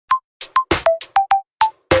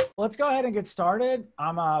Let's go ahead and get started.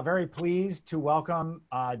 I'm very pleased to welcome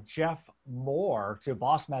Jeff Moore to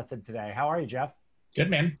Boss Method today. How are you, Jeff? Good,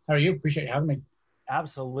 man. How are you? Appreciate you having me.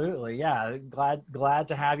 Absolutely. Yeah. Glad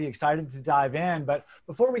to have you. Excited to dive in. But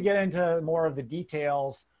before we get into more of the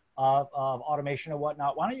details of automation and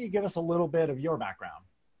whatnot, why don't you give us a little bit of your background?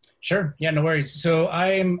 Sure. Yeah, no worries. So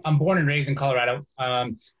I'm born and raised in Colorado.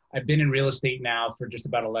 I've been in real estate now for just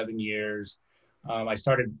about 11 years. I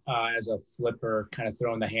started as a flipper, kind of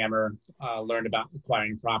throwing the hammer, learned about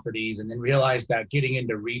acquiring properties, and then realized that getting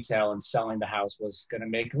into retail and selling the house was going to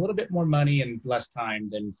make a little bit more money and less time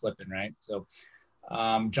than flipping, right? So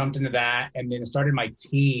jumped into that and then started my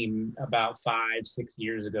team about 5, 6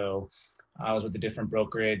 years ago. I was with a different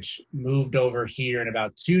brokerage, moved over here in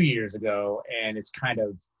about 2 years ago, and it's kind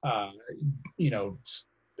of, uh, you know,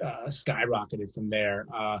 skyrocketed from there.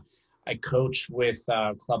 I coach with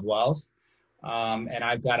Club Wealth, and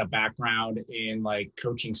I've got a background in like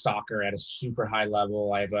coaching soccer at a super high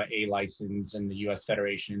level. I have a license in the U.S.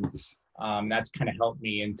 Federation. That's kind of helped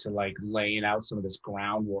me into like laying out some of this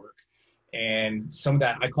groundwork. And some of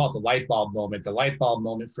that, I call it the light bulb moment. The light bulb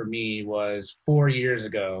moment for me was 4 years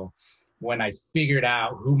ago when I figured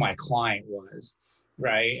out who my client was,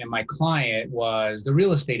 right? And my client was the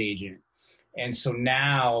real estate agent. And so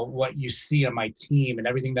now what you see on my team and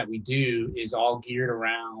everything that we do is all geared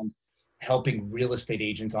around helping real estate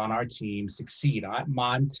agents on our team succeed.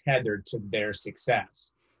 I'm tethered to their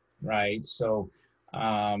success, right? So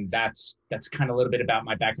that's kind of a little bit about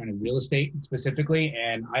my background in real estate specifically,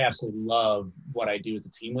 and I absolutely love what I do as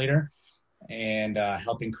a team leader and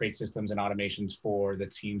helping create systems and automations for the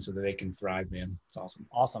team so that they can thrive. Man, it's awesome.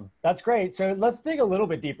 Awesome. That's great. So let's dig a little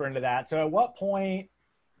bit deeper into that. So at what point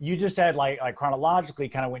you just said like chronologically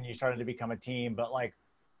kind of when you started to become a team, but like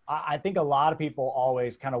I think a lot of people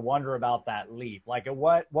always kind of wonder about that leap. Like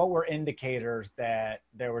what were indicators that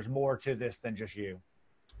there was more to this than just you?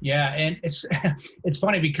 Yeah, and it's it's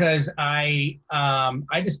funny because I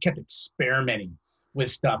just kept experimenting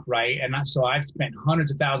with stuff, right? And so I've spent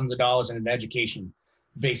hundreds of thousands of dollars in education,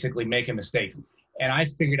 basically making mistakes. And I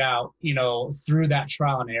figured out, through that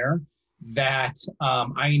trial and error, that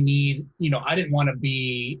I need, I didn't want to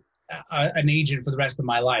be an agent for the rest of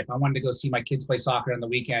my life. I wanted to go see my kids play soccer on the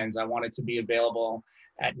weekends. I wanted to be available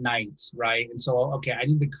at nights, right? And so, okay, I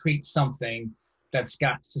need to create something that's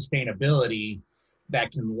got sustainability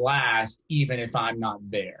that can last even if I'm not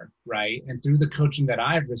there, right? And through the coaching that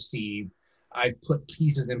I've received, I've put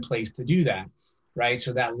pieces in place to do that, right?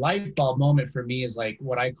 So that light bulb moment for me is like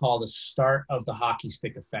what I call the start of the hockey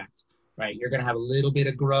stick effect, right? You're going to have a little bit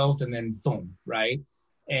of growth and then boom, right?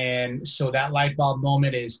 And so that light bulb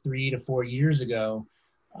moment is 3 to 4 years ago.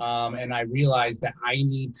 And I realized that I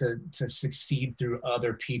need to succeed through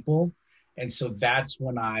other people. And so that's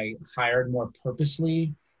when I hired more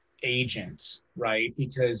purposely agents, right?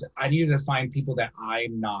 Because I needed to find people that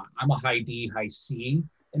I'm not. I'm a high D, high C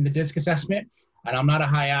in the disc assessment, and I'm not a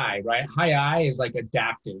high I, right? High I is like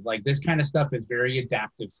adaptive. Like this kind of stuff is very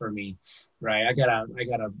adaptive for me, right? I gotta,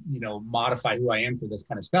 modify who I am for this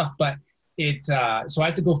kind of stuff. But so I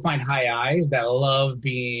have to go find high I's that love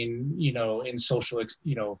being, in social,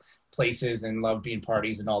 places and love being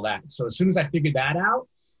parties and all that. So as soon as I figured that out,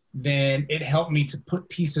 then it helped me to put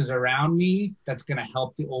pieces around me that's going to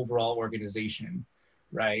help the overall organization,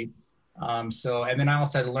 right? And then I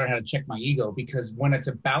also had to learn how to check my ego because when it's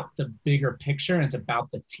about the bigger picture and it's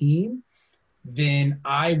about the team, then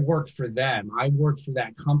I worked for them. I worked for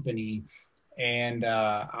that company, and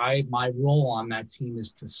my role on that team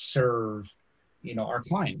is to serve, our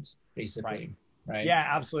clients Right. basically, right? Yeah,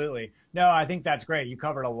 absolutely. No, I think that's great. You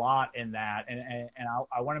covered a lot in that. And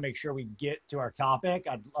I want to make sure we get to our topic.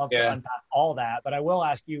 I'd love to Yeah. unpack all that. But I will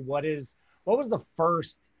ask you, what was the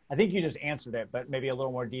first, I think you just answered it, but maybe a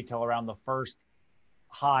little more detail around the first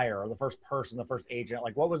hire or the first person, the first agent.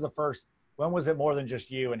 Like what was the first, when was it more than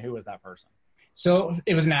just you and who was that person? So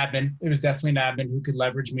it was an admin. It was definitely an admin who could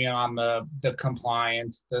leverage me on the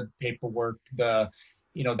compliance, the paperwork, that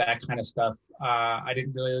kind of stuff. I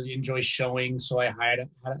didn't really enjoy showing, so I had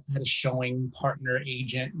a showing partner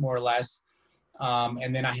agent more or less,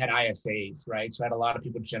 and then I had ISAs, right? So I had a lot of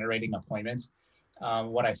people generating appointments.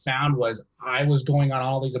 What I found was I was going on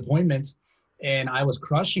all these appointments, and I was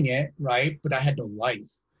crushing it, right? But I had no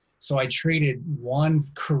life. So I traded one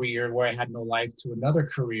career where I had no life to another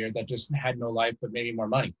career that just had no life, but maybe more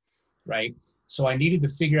money, right? So I needed to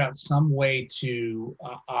figure out some way to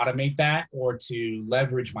automate that or to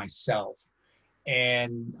leverage myself.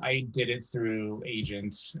 And I did it through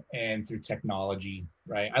agents and through technology,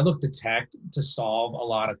 right? I looked to tech to solve a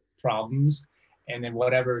lot of problems. And then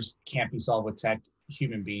whatever's can't be solved with tech,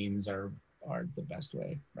 human beings are are the best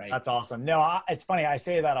way, right? That's awesome. No, it's funny. I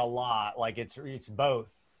say that a lot. Like it's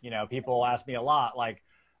both. People ask me a lot, like,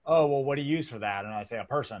 "Oh, well, what do you use for that?" And I say a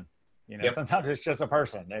person. Yep. Sometimes it's just a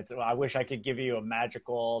person. I wish I could give you a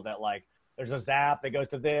magical that like there's a Zap that goes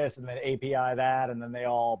to this and then API that, and then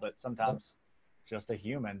but sometimes just a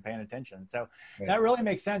human paying attention. So that really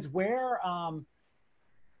makes sense.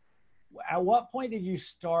 At what point did you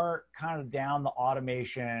start kind of down the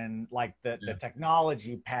automation, like the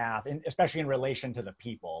technology path, and especially in relation to the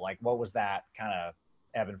people? Like, what was that kind of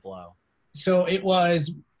ebb and flow? So it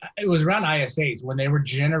was around ISAs when they were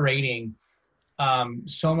generating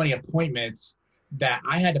so many appointments that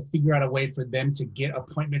I had to figure out a way for them to get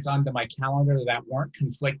appointments onto my calendar that weren't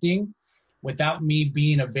conflicting without me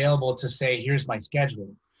being available to say, here's my schedule,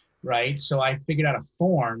 right? So I figured out a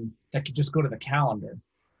form that could just go to the calendar,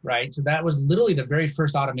 right? So that was literally the very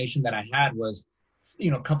first automation that I had was,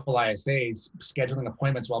 a couple ISAs scheduling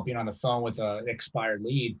appointments while being on the phone with an expired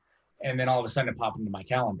lead. And then all of a sudden it popped into my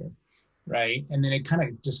calendar, right? And then it kind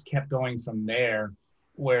of just kept going from there,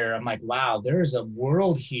 where I'm like, wow, there's a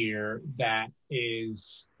world here that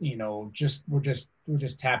is, we're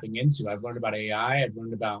just tapping into. I've learned about AI. I've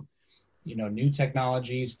learned about, new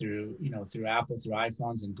technologies through Apple, through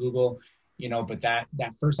iPhones and Google, but that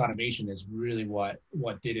first automation is really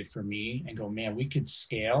what did it for me, and go, man, we could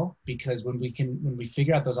scale, because when we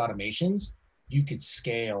figure out those automations, you could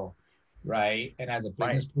scale, right? And as a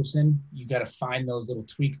business person, you got to find those little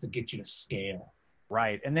tweaks that get you to scale.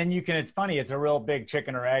 Right. And then it's funny, it's a real big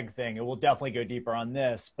chicken or egg thing. And we'll definitely go deeper on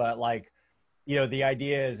this, but the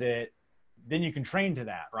idea is then you can train to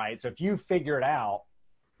that, right? So if you figure it out,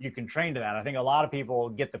 you can train to that. I think a lot of people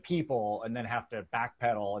get the people and then have to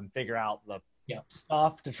backpedal and figure out the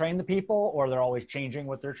stuff to train the people, or they're always changing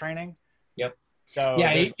what they're training. Yep. So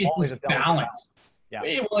it's this balance.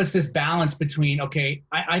 Yeah. Well, it's this balance between, okay,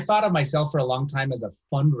 I thought of myself for a long time as a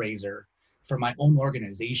fundraiser for my own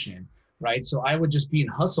organization. Right. So I would just be in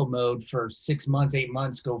hustle mode for 6 months, 8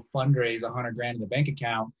 months, go fundraise $100,000 in the bank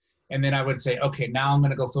account. And then I would say, okay, now I'm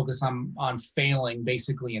going to go focus on failing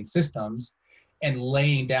basically in systems and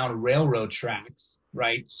laying down railroad tracks.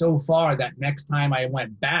 Right. So far that next time I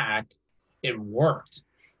went back, it worked.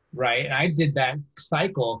 Right. And I did that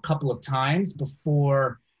cycle a couple of times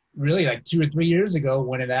before, really like 2 or 3 years ago,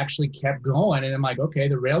 when it actually kept going. And I'm like, okay,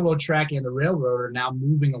 the railroad track and the railroad are now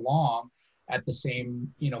moving along at the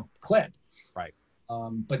same, clip. Right.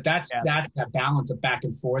 But that's that balance of back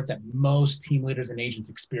and forth that most team leaders and agents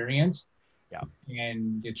experience. Yeah.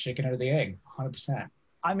 And the chicken or the egg, 100%.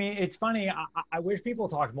 I mean, it's funny. I wish people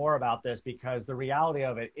talked more about this, because the reality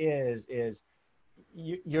of it is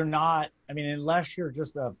you're not, unless you're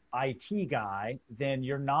just a IT guy, then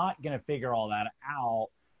you're not going to figure all that out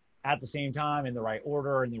at the same time in the right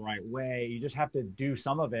order, in the right way. You just have to do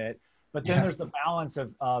some of it. But then there's the balance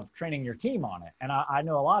of training your team on it. And I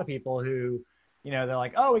know a lot of people who, they're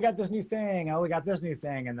like, oh, we got this new thing. Oh, we got this new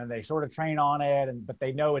thing. And then they sort of train on it, but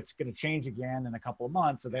they know it's going to change again in a couple of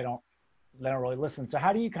months. So they don't really listen. So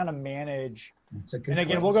how do you kind of manage? And again,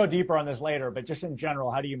 point. We'll go deeper on this later, but just in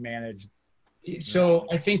general, how do you manage? So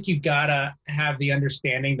I think you gotta have the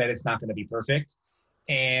understanding that it's not going to be perfect.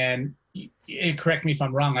 And correct me if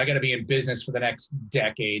I'm wrong, I got to be in business for the next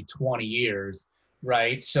decade, 20 years.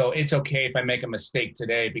 Right. So it's okay if I make a mistake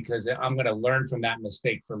today, because I'm going to learn from that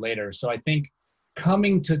mistake for later. So I think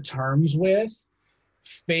coming to terms with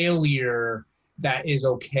failure, that is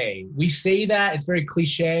okay. We say that, it's very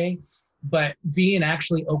cliche, but being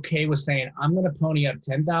actually okay with saying, I'm going to pony up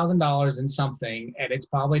 $10,000 in something and it's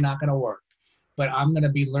probably not going to work, but I'm going to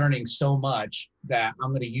be learning so much that I'm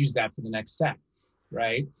going to use that for the next set.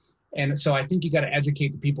 Right. And so I think you got to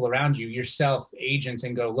educate the people around you, yourself, agents,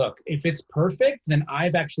 and go, look, if it's perfect, then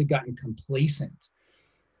I've actually gotten complacent,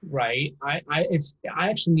 right? I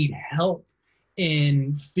actually need help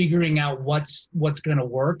in figuring out what's going to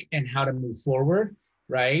work and how to move forward,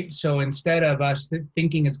 right? So instead of us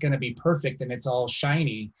thinking it's going to be perfect and it's all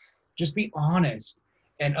shiny, just be honest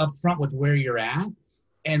and upfront with where you're at,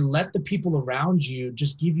 and let the people around you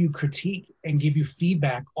just give you critique and give you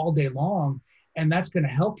feedback all day long. And that's going to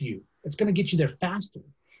help you. It's going to get you there faster,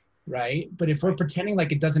 right? But if we're pretending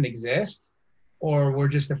like it doesn't exist, or we're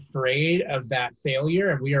just afraid of that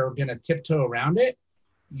failure and we are going to tiptoe around it,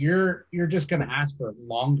 you're just going to ask for it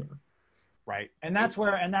longer. Right. And that's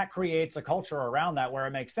where, and that creates a culture around that where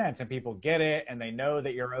it makes sense and people get it and they know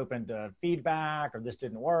that you're open to feedback, or this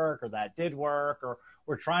didn't work, or that did work, or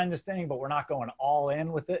we're trying this thing, but we're not going all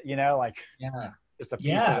in with it, just a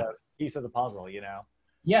piece of the puzzle,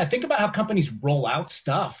 Yeah, think about how companies roll out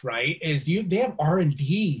stuff, right? They have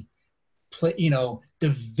R&D,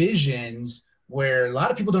 divisions where a lot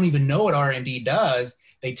of people don't even know what R&D does.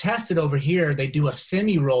 They test it over here, they do a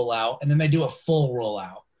semi rollout, and then they do a full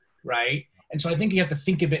rollout, right? And so I think you have to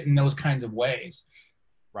think of it in those kinds of ways.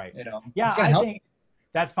 Right. You know, yeah, I think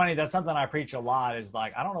that's funny. That's something I preach a lot is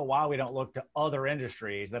like, I don't know why we don't look to other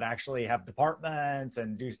industries that actually have departments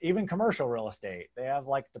and do even commercial real estate. They have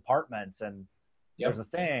like departments and there's a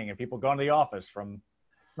thing and people go into the office from,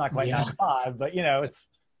 it's not quite 9 to 5, but you know, it's,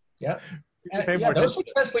 those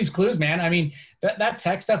success leaves clues, man. I mean, that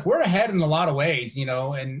tech stuff, we're ahead in a lot of ways, you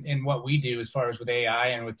know, in what we do as far as with AI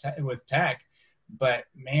and with tech. But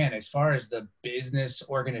man, as far as the business,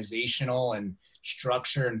 organizational, and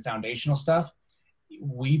structure and foundational stuff,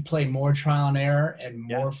 we play more trial and error and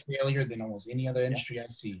more failure than almost any other industry I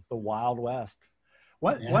see. It's the Wild West.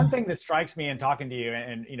 One thing that strikes me in talking to you,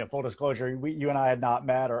 and you know, full disclosure, you and I had not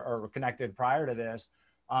met or connected prior to this.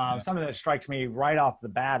 Something that strikes me right off the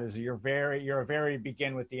bat is you're a very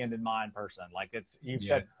begin with the end in mind person. Like you've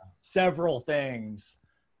said several things.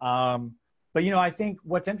 But you know, I think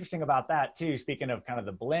what's interesting about that too, speaking of kind of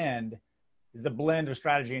the blend, is the blend of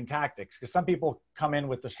strategy and tactics. Because some people come in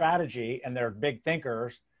with the strategy and they're big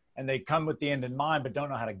thinkers and they come with the end in mind, but don't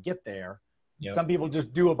know how to get there. Yep. Some people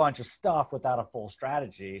just do a bunch of stuff without a full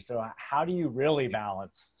strategy. So how do you really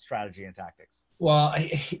balance strategy and tactics? Well,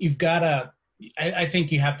 you've got to, I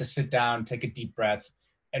think you have to sit down, take a deep breath,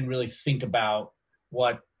 and really think about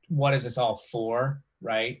what is this all for,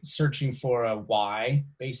 right? Searching for a why,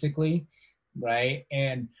 basically, right?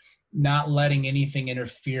 And not letting anything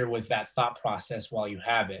interfere with that thought process while you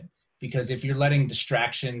have it. Because if you're letting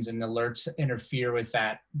distractions and alerts interfere with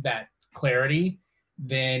that clarity,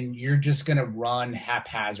 then you're just going to run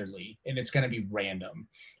haphazardly and it's going to be random,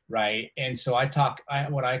 right? And so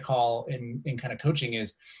what I call in kind of coaching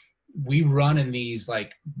is we run in these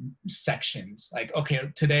like sections. Like, okay,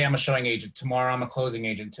 today I'm a showing agent. Tomorrow I'm a closing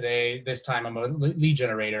agent. Today, this time I'm a lead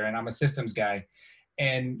generator and I'm a systems guy.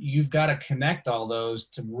 And you've got to connect all those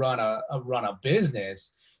to run a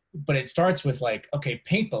business. But it starts with like, okay,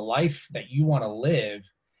 paint the life that you want to live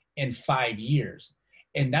in 5 years.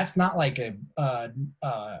 And that's not like a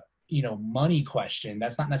money question.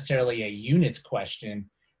 That's not necessarily a units question.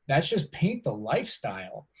 That's just paint the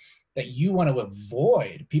lifestyle that you want to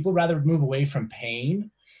avoid. People rather move away from pain.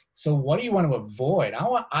 So what do you want to avoid?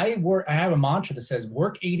 I have a mantra that says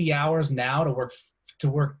work 80 hours now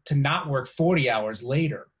to not work 40 hours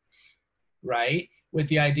later, right? With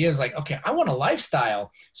the idea is like, okay, I want a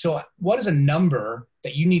lifestyle. So what is a number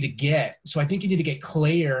that you need to get? So I think you need to get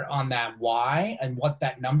clear on that why and what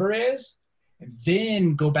that number is, and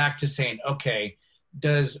then go back to saying, okay,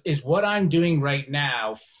 is what I'm doing right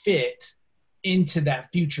now fit into that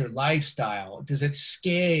future lifestyle? Does it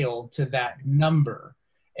scale to that number?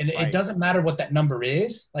 And it doesn't matter what that number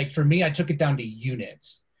is. Like for me, I took it down to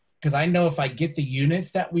units because I know if I get the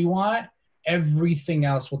units that we want, everything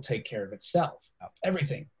else will take care of itself.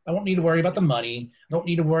 Everything. I won't need to worry about the money. I don't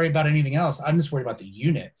need to worry about anything else. I'm just worried about the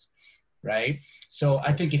units, right? So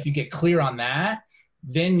I think if you get clear on that,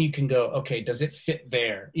 then you can go, okay, does it fit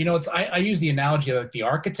there? You know, I use the analogy of like the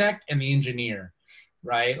architect and the engineer,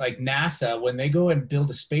 right? Like NASA, when they go and build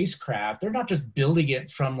a spacecraft, they're not just building it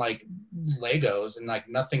from like Legos and like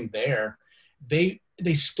nothing there. They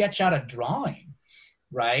sketch out a drawing,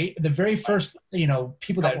 right? The very first,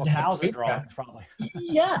 people that have drawings, probably.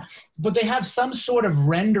 Yeah, but they have some sort of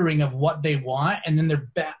rendering of what they want, and then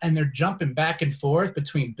they're jumping back and forth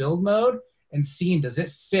between build mode and seeing, does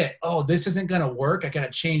it fit? Oh, this isn't going to work. I got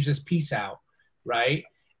to change this piece out, right?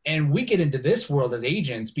 And we get into this world as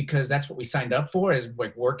agents because that's what we signed up for, is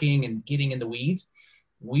like working and getting in the weeds.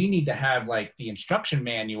 We need to have like the instruction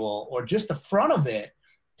manual or just the front of it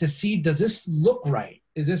to see, does this look right?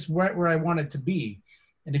 Is this where I want it to be?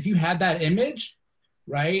 And if you had that image,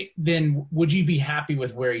 right, then would you be happy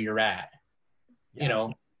with where you're at? Yeah.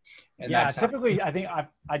 And typically I think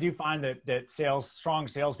I do find that strong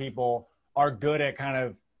salespeople are good at kind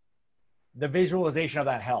of the visualization of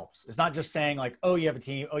that helps. It's not just saying like, oh, you have a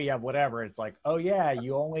team, oh, you have whatever. It's like, oh yeah,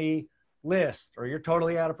 you only list, or you're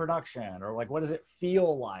totally out of production, or like, what does it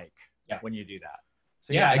feel like when you do that?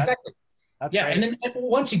 So exactly. That's great. And then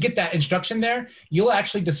once you get that instruction there, you'll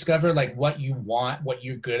actually discover like what you want, what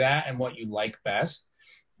you're good at, and what you like best,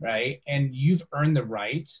 right? And you've earned the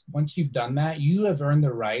right. Once you've done that, you have earned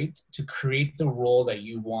the right to create the role that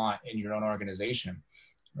you want in your own organization,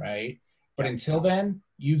 right? But until then,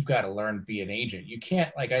 you've got to learn to be an agent. You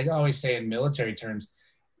can't, like I always say in military terms,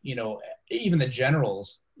 even the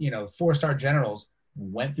generals, 4-star generals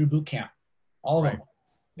went through boot camp. All of them.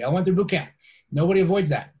 They all went through boot camp. Nobody avoids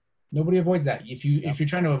that. Nobody avoids that. If you're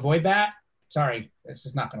trying to avoid that, sorry, it's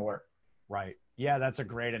just not going to work. Right. Yeah, that's a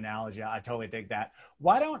great analogy. I totally dig that.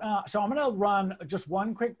 Why don't, so I'm going to run just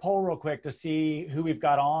one quick poll real quick to see who we've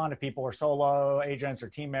got on, if people are solo agents or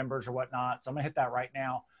team members or whatnot. So I'm going to hit that right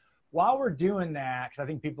now. While we're doing that, because I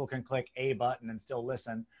think people can click a button and still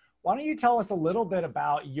listen, why don't you tell us a little bit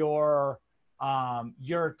about your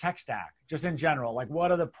tech stack, just in general? Like,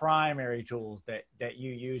 what are the primary tools that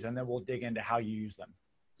you use? And then we'll dig into how you use them.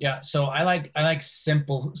 Yeah, so I like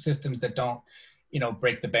simple systems that don't,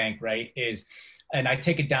 break the bank, right? And I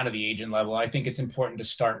take it down to the agent level. I think it's important to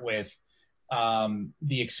start with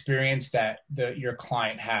the experience that your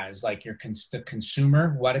client has, like the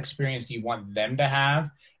consumer. What experience do you want them to have,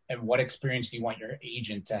 and what experience do you want your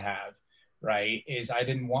agent to have? Right? I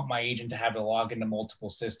didn't want my agent to have to log into multiple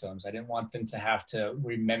systems. I didn't want them to have to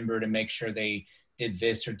remember to make sure they did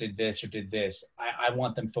this or did this or did this. I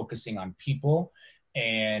want them focusing on people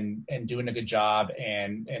and doing a good job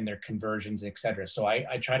and their conversions, et cetera. So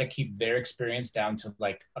I try to keep their experience down to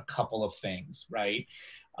like a couple of things, right?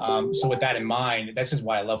 So with that in mind, this is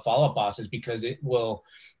why I love Follow Up Boss, is because it will,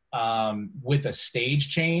 with a stage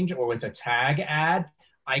change or with a tag ad,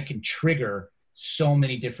 I can trigger so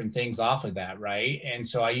many different things off of that, right? And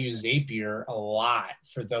so I use Zapier a lot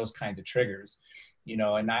for those kinds of triggers,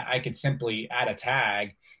 and I could simply add a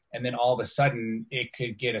tag, and then all of a sudden it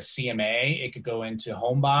could get a CMA, it could go into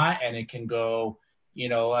HomeBot, and it can go,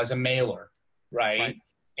 as a mailer, right?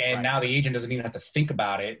 And now the agent doesn't even have to think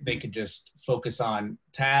about it. They could just focus on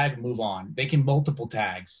tag, move on. They can multiple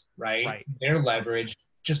tags, right? They're leveraged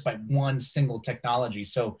just by one single technology.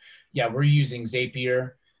 So yeah, we're using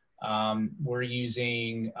Zapier. We're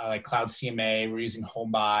using like Cloud CMA. We're using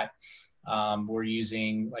HomeBot. We're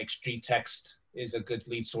using like Street Text is a good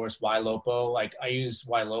lead source. YLopo, like I use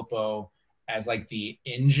YLopo as like the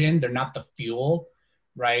engine. They're not the fuel,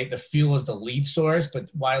 right? The fuel is the lead source,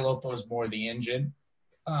 but YLopo is more the engine.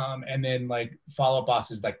 And then like Follow Up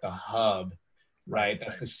Boss is like the hub, right?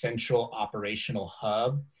 That's the central operational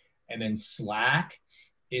hub. And then Slack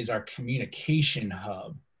is our communication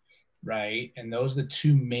hub, right? And those are the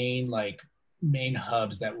two main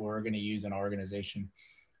hubs that we're going to use in our organization.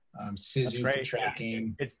 Sizu for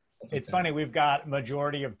tracking. It's funny. We've got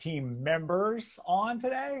majority of team members on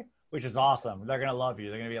today, which is awesome. They're going to love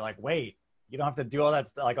you. They're going to be like, wait, you don't have to do all that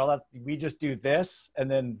stuff. Like all that, we just do this and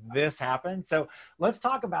then this happens. So let's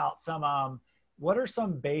talk about some, what are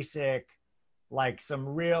some basic, like some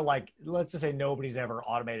real, like, let's just say nobody's ever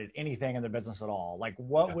automated anything in their business at all. Like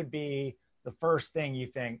what would be the first thing you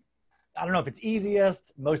think, I don't know if it's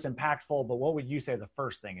easiest, most impactful, but what would you say the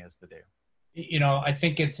first thing is to do? I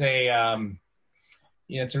think it's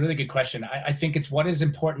it's a really good question. I think it's what is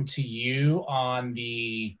important to you on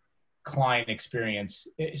the client experience.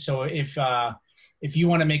 So if you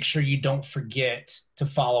want to make sure you don't forget to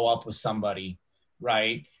follow up with somebody,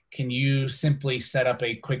 right? Can you simply set up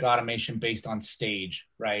a quick automation based on stage,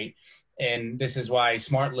 right? And this is why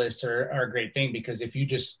smart lists are a great thing, because if you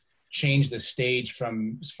just change the stage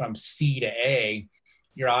from C to A,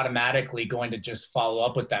 you're automatically going to just follow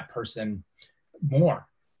up with that person more,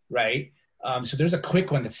 right? So there's a quick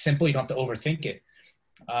one that's simple. You don't have to overthink it.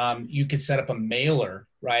 You could set up a mailer,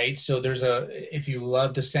 right? So if you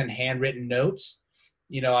love to send handwritten notes,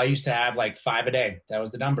 I used to have like 5 a day. That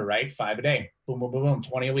was the number, right? 5 a day. Boom, boom, boom, boom,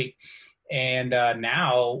 20 a week. And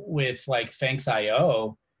now with like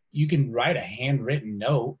Thanks.io, you can write a handwritten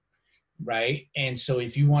note, right? And so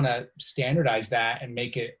if you want to standardize that and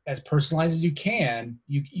make it as personalized as you can,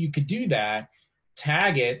 you could do that.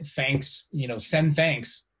 Tag it, thanks, send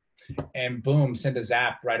thanks, and boom, send a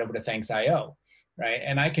zap right over to Thanks.io, right?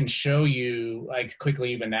 And I can show you like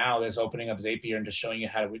quickly, even now, there's opening up Zapier and just showing you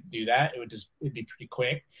how to do that. It'd be pretty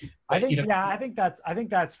quick. But, I think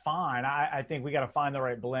that's fine. I think we got to find the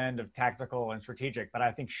right blend of tactical and strategic, but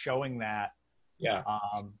I think showing that,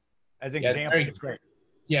 as an example is great.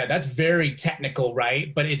 Yeah, that's very technical,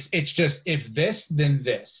 right? But it's just if this, then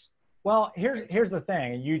this. Well, here's the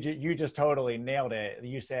thing, and you just totally nailed it.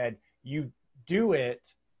 You said you do it,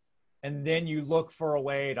 and then you look for a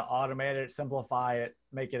way to automate it, simplify it,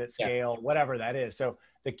 make it at scale, whatever that is. So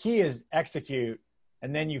the key is execute,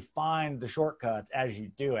 and then you find the shortcuts as you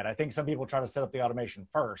do it. I think some people try to set up the automation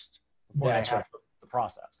first before they have the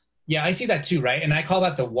process. Yeah, I see that too, right? And I call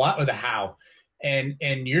that the what or the how. And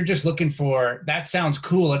you're just looking for, that sounds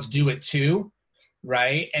cool, let's do it too,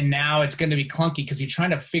 right? And now it's going to be clunky because you're trying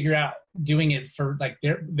to figure out doing it for like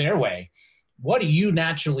their way. What do you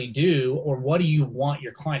naturally do, or what do you want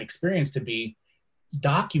your client experience to be?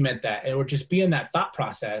 Document that, or just be in that thought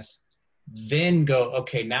process. Then go,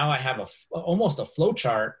 okay, now I have almost a flow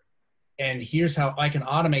chart, and here's how I can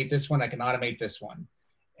automate this one. I can automate this one,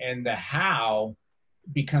 and the how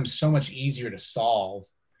becomes so much easier to solve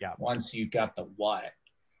Yeah. once you got the what.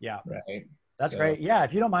 Yeah. Right. That's great. Yeah.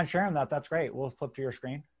 If you don't mind sharing that, that's great. We'll flip to your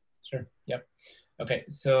screen. Sure. Yep. Okay.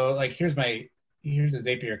 So like, here's a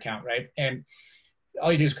Zapier account, right? And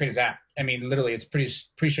all you do is create a Zap. I mean, literally, it's pretty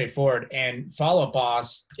straightforward. And Follow Up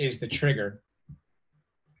Boss is the trigger.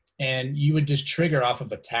 And you would just trigger off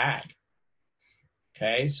of a tag.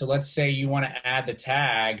 Okay. So let's say you want to add the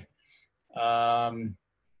tag.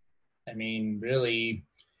 I mean, really,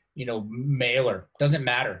 mailer. Doesn't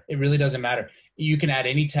matter. It really doesn't matter. You can add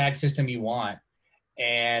any tag system you want.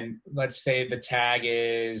 And let's say the tag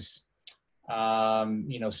is,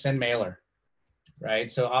 send mailer, right?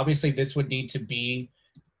 So obviously this would need to be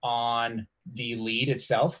on the lead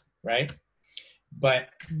itself, right? But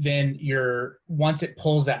then once it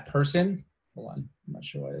pulls that person, hold on, I'm not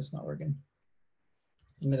sure why it's not working.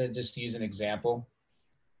 I'm going to just use an example.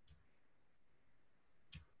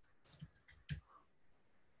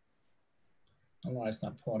 I don't know why it's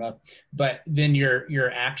not pulling up. But then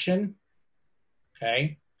your action,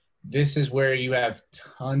 okay, this is where you have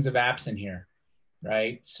tons of apps in here,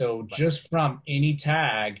 right? So just from any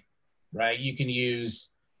tag, right, you can use,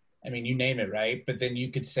 I mean, you name it, right? But then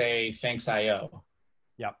you could say, thanks, IO.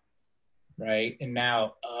 Yep. Right? And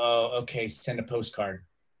now, okay, send a postcard,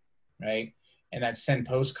 right? And that send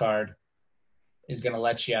postcard is going to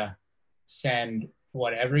let you send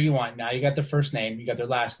whatever you want. Now you got their first name, you got their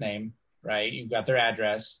last name, right? You've got their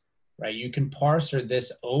address, right? You can parser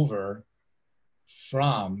this over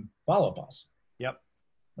from Follow Up Boss. Yep.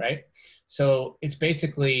 Right? So it's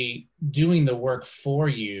basically doing the work for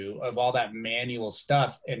you of all that manual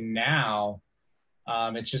stuff. And now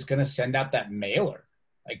it's just going to send out that mailer,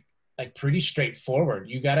 like pretty straightforward.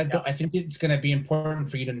 You got to go. I think it's going to be important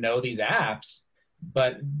for you to know these apps,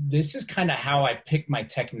 but this is kind of how I pick my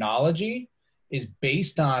technology, is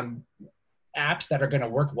based on apps that are going to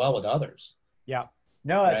work well with others. Yeah.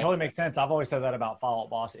 No, that totally makes sense. I've always said that about Follow Up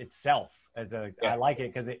Boss itself. I like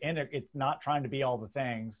it because it's not trying to be all the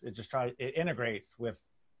things. It integrates with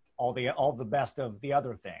all the best of the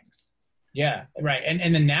other things. Yeah, right.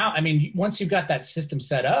 And then now, I mean, once you've got that system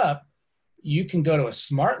set up, you can go to a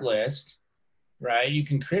smart list, right? You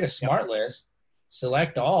can create a smart list,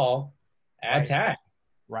 select all, add tag.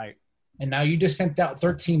 Right. And now you just sent out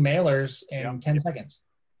 13 mailers in 10 seconds.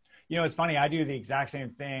 It's funny. I do the exact same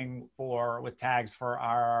thing with tags for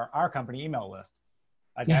our company email list.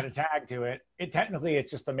 I add a tag to it. Technically,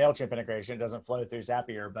 it's just the MailChimp integration. It doesn't flow through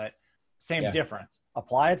Zapier, but same difference.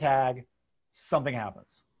 Apply a tag, something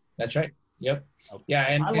happens. That's right. Yep. Yeah,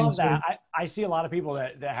 and I love that. I see a lot of people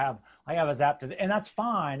that have a Zap to, and that's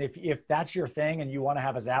fine if that's your thing and you want to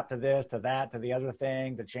have a Zap to this, to that, to the other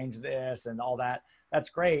thing, to change this and all that. That's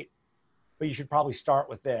great, but you should probably start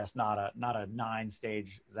with this, not a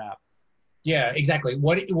 9-stage Zap. Yeah, exactly.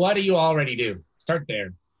 What do you already do? Start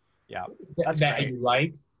there. Yeah, that you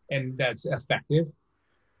like and that's effective,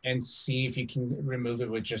 and see if you can remove it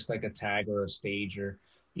with just like a tag or a stage, or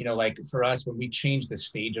like for us, when we change the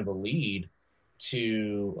stage of a lead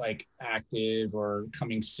to like active or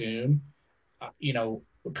coming soon,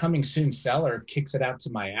 coming soon seller kicks it out to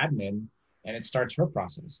my admin and it starts her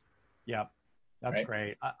process. Yep. That's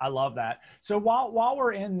great. I love that. So while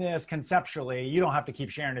we're in this conceptually, you don't have to keep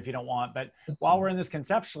sharing if you don't want, but while we're in this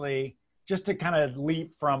conceptually, just to kind of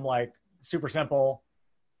leap from like super simple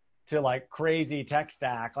to like crazy tech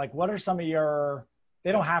stack, like what are some of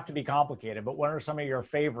they don't have to be complicated, but what are some of your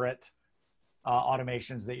favorite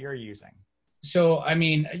automations that you're using? So, I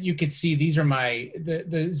mean, you could see these are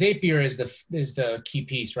the Zapier is the key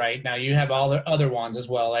piece, right? Now you have all the other ones as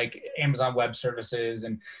well, like Amazon Web Services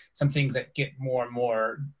and some things that get more and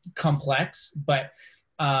more complex. But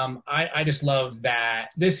I just love that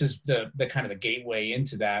this is the kind of the gateway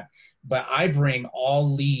into that. But I bring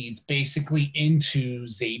all leads basically into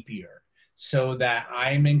Zapier so that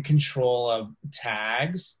I'm in control of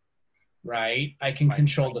tags, right? I can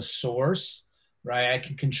control the source. Right, I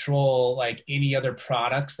can control like any other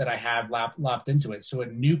products that I have lopped into it. So a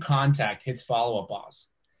new contact hits Follow Up Boss.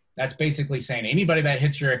 That's basically saying anybody that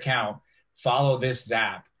hits your account, follow this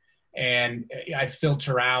Zap. And I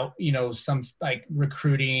filter out, some like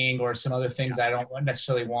recruiting or some other things I don't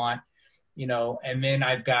necessarily want, and then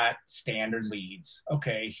I've got standard leads.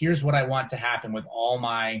 Okay, here's what I want to happen with all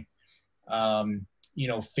my,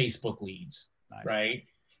 Facebook leads, right?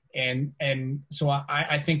 And so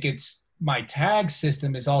I think my tag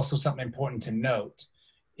system is also something important to note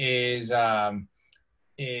is I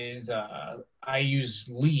use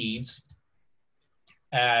leads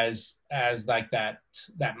as like that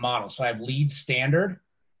model. So I have leads standard,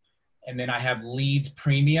 and then I have leads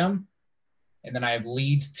premium, and then I have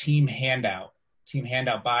leads team handout team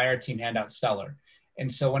handout buyer, team handout seller.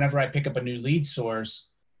 And so whenever I pick up a new lead source,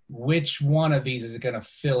 which one of these is it going to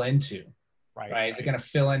fill into? Right? Is it going to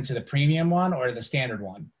fill into the premium one or the standard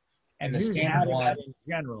one? And the standard one in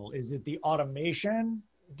general, is it the automation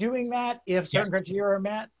doing that if certain criteria are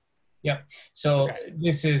met? Yep. So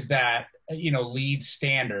this is that, lead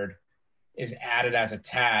standard is added as a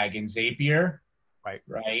tag in Zapier,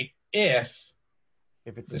 right? If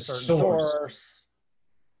it's a certain source.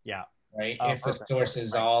 Yeah. Right. If the source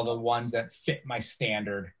is all the ones that fit my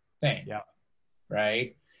standard thing. Yeah.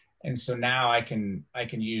 Right. And so now I can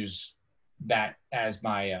use that as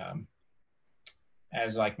my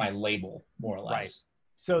as like my label, more or less. Right.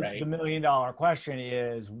 So the $1 million question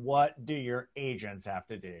is, what do your agents have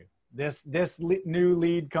to do? This new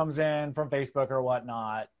lead comes in from Facebook or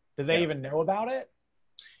whatnot. Do they even know about it?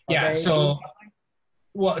 So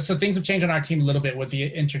things have changed on our team a little bit with the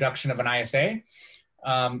introduction of an ISA.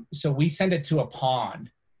 So we send it to a pond,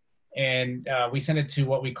 and we send it to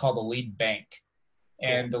what we call the lead bank.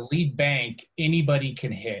 And the lead bank, anybody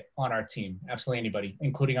can hit on our team, absolutely anybody,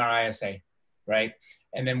 including our ISA, right?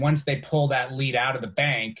 And then once they pull that lead out of the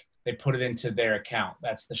bank, they put it into their account.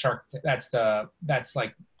 That's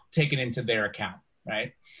like taken into their account,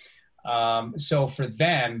 right? So for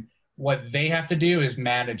them, what they have to do is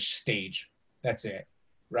manage stage. That's it,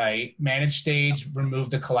 right? Manage stage, remove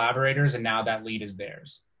the collaborators, and now that lead is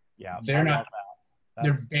theirs. Yeah,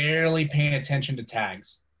 they're barely paying attention to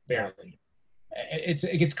tags, barely.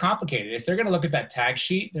 It gets complicated. If they're going to look at that tag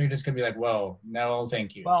sheet, they're just going to be like, whoa, no,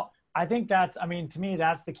 thank you. Well, I think to me,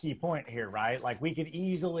 that's the key point here, right? Like we could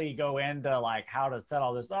easily go into like how to set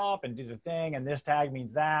all this up and do the thing. And this tag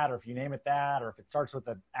means that, or if you name it that, or if it starts with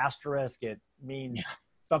an asterisk, it means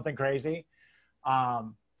something crazy.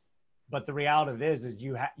 But the reality of it is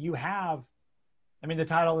you have, I mean, the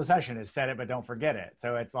title of the session is Set It, But Don't Forget It.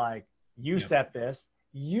 So it's like you set this,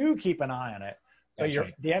 you keep an eye on it, but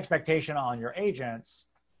the expectation on your agents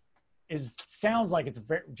sounds like it's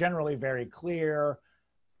generally very clear.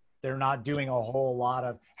 They're not doing a whole lot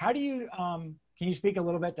of, how do you, can you speak a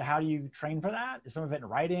little bit to how do you train for that? Is some of it in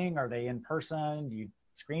writing? Are they in person? Do you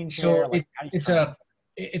screen share? So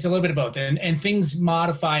it's a little bit of both, and things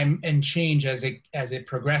modify and change as it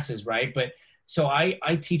progresses, right? But so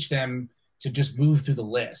I teach them to just move through the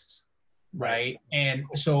lists, right? And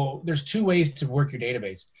so there's two ways to work your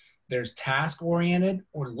database. There's task oriented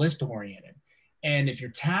or list oriented. And if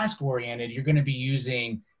you're task oriented, you're going to be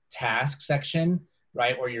using task section,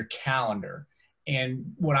 right? Or your calendar.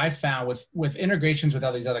 And what I found with integrations with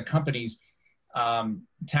all these other companies,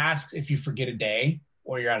 tasks, if you forget a day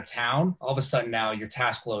or you're out of town, all of a sudden now your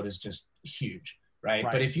task load is just huge, right?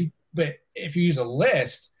 But if you use a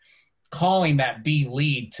list, calling that B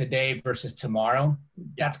lead today versus tomorrow,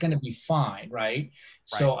 that's going to be fine, right?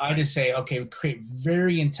 So I just say, okay, create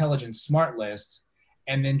very intelligent smart lists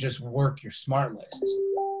and then just work your smart lists,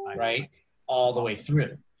 right? All the way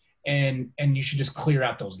through. And you should just clear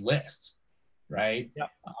out those lists, right?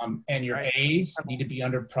 And your A's need to be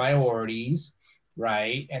under priorities,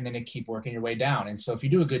 right? And then keep working your way down. And so if you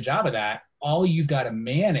do a good job of that, all you've got to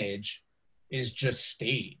manage is just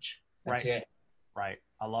stage. That's it. Right.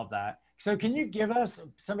 I love that. So can you give us,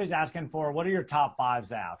 somebody's asking for, what are your top 5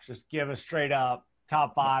 zaps? Just give us straight up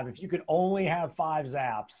top 5. If you could only have 5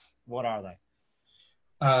 zaps, what are they?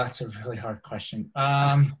 That's a really hard question.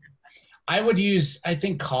 I would use, I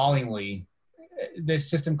think Callingly, this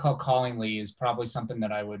system called Callingly is probably something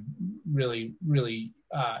that I would really, really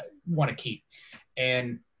want to keep.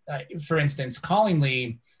 And for instance,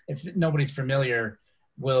 Callingly, if nobody's familiar,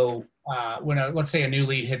 will, let's say a new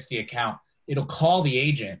lead hits the account, it'll call the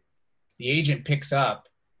agent picks up,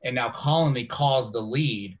 and now Callingly calls the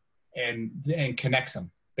lead and connects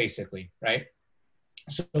them basically, right?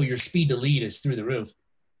 So your speed to lead is through the roof.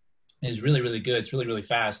 It's really, really good. It's really, really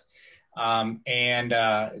fast. And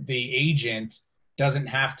the agent doesn't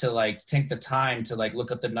have to take the time to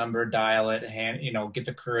look up the number, dial it, get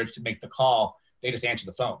the courage to make the call. They just answer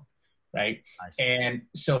the phone, right? And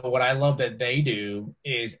so what I love that they do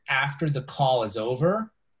is after the call is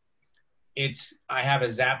over, I have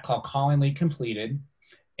a zap called Callingly Completed.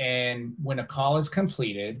 And when a call is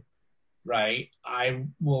completed, right,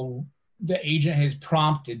 the agent has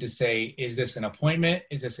prompted to say, is this an appointment?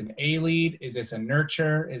 Is this an A lead? Is this a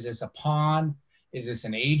nurture? Is this a pawn? Is this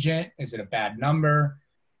an agent? Is it a bad number?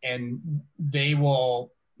 And they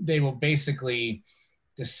will basically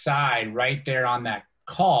decide right there on that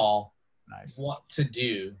call what to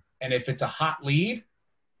do. And if it's a hot lead,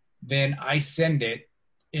 then I send it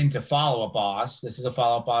into Follow Up Boss. This is a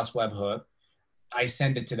Follow Up Boss webhook. I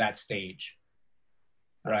send it to that stage,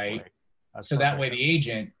 right? So that way the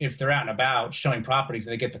agent, if they're out and about showing properties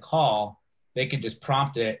and they get the call, they can just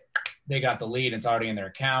prompt it. They got the lead, it's already in their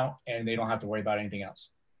account, and they don't have to worry about anything else.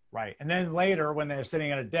 Right. And then later when they're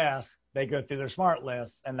sitting at a desk, they go through their smart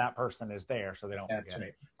list and that person is there so they don't forget.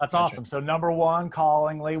 Right. That's awesome. Right. So number one,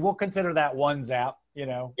 Callingly. We'll consider that one Zap,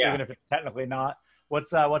 even if it's technically not.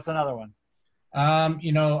 What's another one?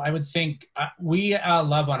 I would think we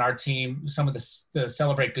love on our team some of the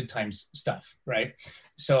Celebrate Good Times stuff, right?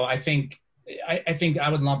 So I think I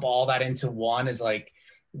would lump all that into one is like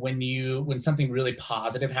when something really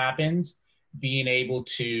positive happens, being able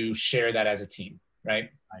to share that as a team, right?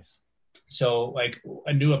 Nice. So like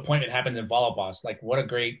a new appointment happens in Follow Boss, like what a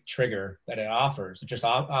great trigger that it offers. Just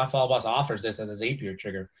Follow Boss offers this as a Zapier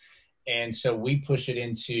trigger. And so we push it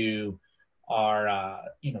into our,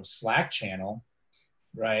 Slack channel,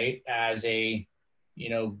 right? As a,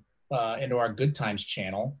 into our Good Times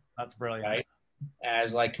channel. That's brilliant. Right?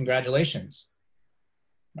 As like, congratulations,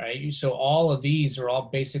 right? So all of these are all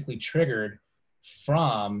basically triggered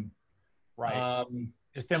from, right.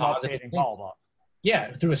 Just them updating Follow Boss.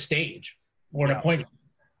 Yeah, through a stage or an appointment,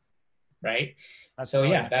 right? That's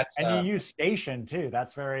and you use Station too.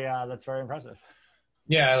 That's very impressive.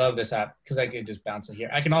 Yeah, I love this app because I can just bounce it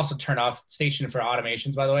here. I can also turn off Station for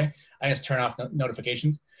automations, by the way. I just turn off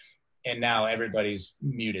notifications, and now everybody's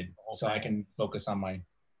muted, so I can focus on my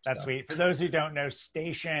That's sweet. For those who don't know,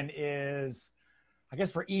 Station is, I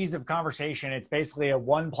guess for ease of conversation, it's basically a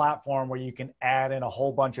one platform where you can add in a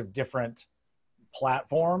whole bunch of different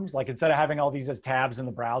platforms. Like instead of having all these as tabs in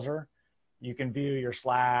the browser, you can view your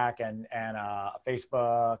Slack and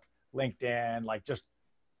Facebook, LinkedIn, like just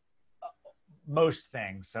most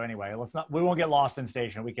things. So anyway, we won't get lost in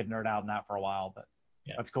Station. We could nerd out on that for a while, but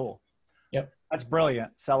that's cool. Yep. That's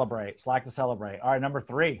brilliant. Celebrate. Slack to Celebrate. All right. Number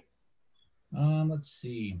 3. Let's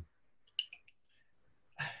see.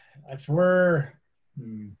 If we're,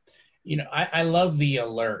 I love the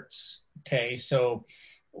alerts. Okay. So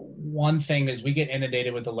one thing is we get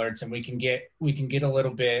inundated with alerts and we can get a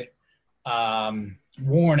little bit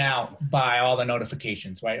worn out by all the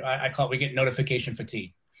notifications, right? I call it, we get notification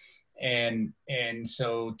fatigue. And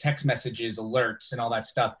so text messages, alerts, and all that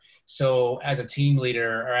stuff. So as a team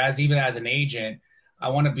leader or even as an agent, I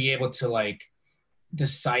want to be able to like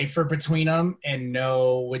decipher between them and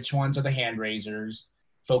know which ones are the hand raisers,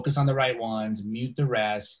 focus on the right ones, mute the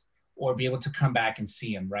rest, or be able to come back and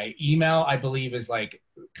see them, right? Email, I believe, is like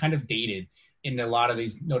kind of dated in a lot of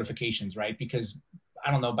these notifications, right? Because I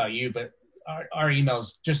don't know about you, but our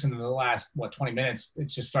emails just in the last, 20 minutes,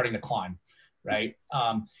 it's just starting to climb, right?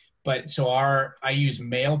 But so I use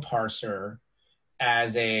Mail Parser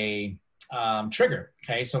as a trigger,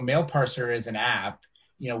 okay? So Mail Parser is an app,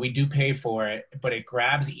 we do pay for it, but it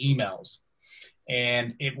grabs emails.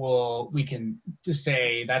 And we can just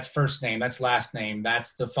say that's first name, that's last name,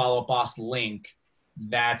 that's the Follow Boss link,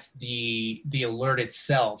 that's the alert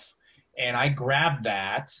itself. And I grab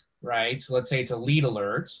that, right? So let's say it's a lead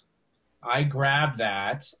alert. I grab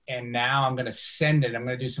that, and now I'm going to send it. I'm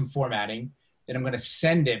going to do some formatting. Then I'm going to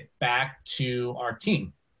send it back to our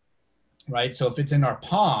team, right? So if it's in our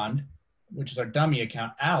pond, which is our dummy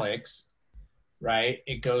account, Alex, right?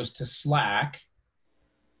 It goes to Slack.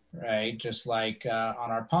 Right, just like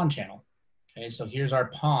on our pond channel. Okay, so here's our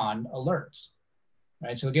pond alerts.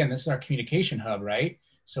 Right, so again, this is our communication hub, right?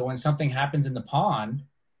 So when something happens in the pond,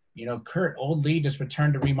 Kurt, old lead just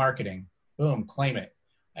returned to remarketing. Boom, claim it.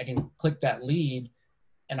 I can click that lead,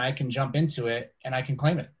 and I can jump into it, and I can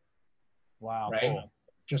claim it. Wow, right? Cool.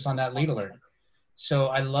 Just on that lead alert. So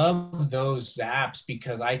I love those apps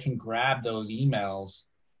because I can grab those emails.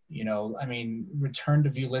 Return to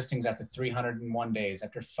view listings after 301 days,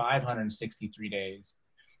 after 563 days,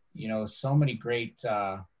 so many great,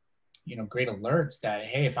 great alerts that,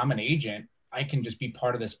 hey, if I'm an agent, I can just be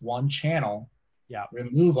part of this one channel,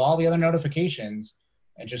 remove all the other notifications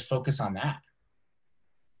and just focus on that.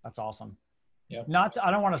 That's awesome. Yep.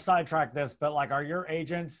 I don't want to sidetrack this, but like, are your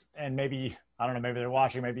agents, and maybe, I don't know, maybe they're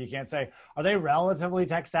watching, maybe you can't say, are they relatively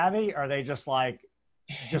tech savvy? Or are they just like,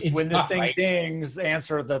 when this thing dings,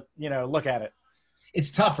 answer the, look at it?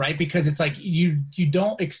 It's tough, right? Because it's like you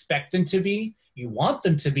don't expect them to be. You want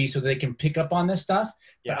them to be so they can pick up on this stuff.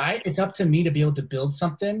 Yeah. But it's up to me to be able to build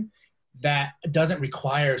something that doesn't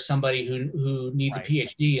require somebody who needs a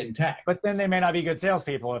PhD in tech. But then they may not be good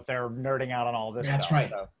salespeople if they're nerding out on all this stuff. Right.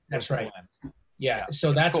 So that's right. Yeah.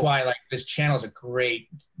 So that's why like this channel is a great,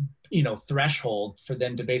 threshold for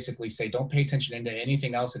them to basically say, don't pay attention to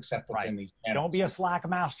anything else except what's in these channels. Don't be a Slack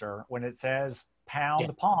master when it says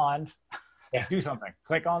pound pond. Do something.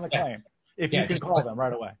 Click on the claim. If you can call them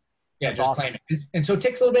right away. Yeah, that's just awesome. Claim it. And so it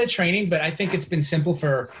takes a little bit of training, but I think it's been simple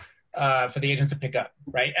for for the agents to pick up,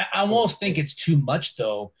 right? I almost think it's too much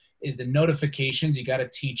though. Is the notifications, you got to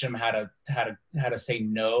teach them how to say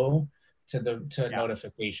no to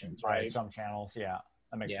notifications, right? Some channels, yeah,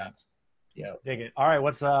 that makes sense. Yeah, dig it. All right,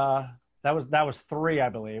 what's that was 3, I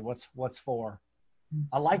believe. What's 4?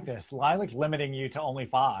 I like this. I like limiting you to only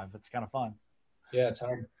 5. It's kind of fun. Yeah, it's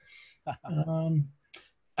hard.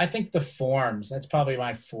 I think the forms, that's probably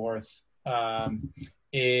my 4th,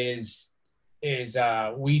 is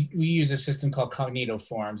we use a system called Cognito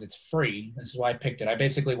Forms. It's free. This is why I picked it. I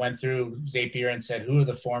basically went through Zapier and said, who are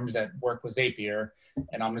the forms that work with Zapier?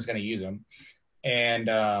 And I'm just going to use them.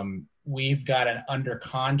 And we've got an under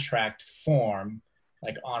contract form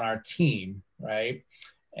like on our team, right?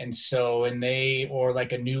 And so, or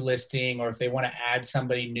like a new listing, or if they want to add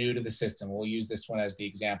somebody new to the system, we'll use this one as the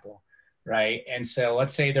example, right? And so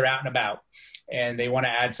let's say they're out and about and they want to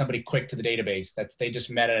add somebody quick to the database they just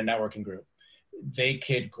met at a networking group. They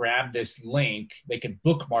could grab this link, they could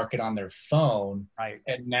bookmark it on their phone, right?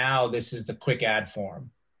 And now this is the quick add form,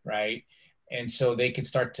 right? And so they could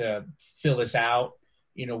start to fill this out.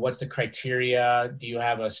 What's the criteria? Do you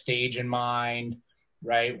have a stage in mind,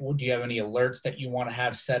 right? Do you have any alerts that you want to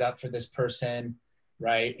have set up for this person,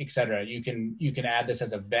 right? Et cetera. You can add this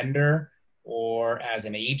as a vendor or as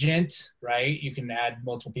an agent, right? You can add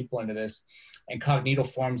multiple people into this. And Cognito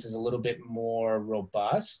Forms is a little bit more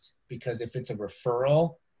robust because if it's a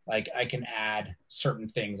referral, like I can add certain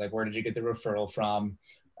things, like where did you get the referral from,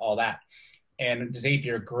 all that. And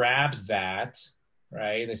Zapier grabs that,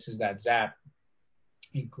 right? This is that Zap.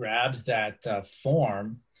 He grabs that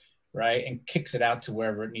form, right, and kicks it out to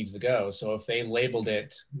wherever it needs to go. So if they labeled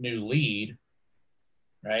it new lead,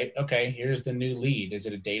 right, okay, here's the new lead. Is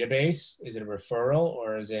it a database? Is it a referral?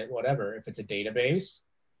 Or is it whatever? If it's a database,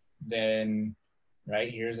 then,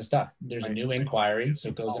 right, here's the stuff. There's a new inquiry, so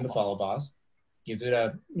it goes into Follow Boss, gives it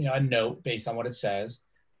a note based on what it says,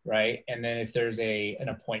 right? And then if there's an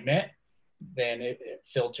appointment, then it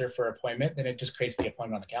filter for appointment, then it just creates the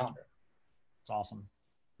appointment on the calendar. It's awesome.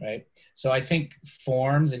 Right. So I think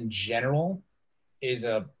forms in general is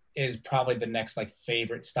probably the next like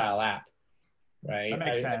favorite style app. Right. That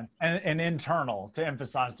makes sense. And internal, to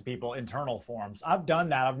emphasize to people, internal forms. I've done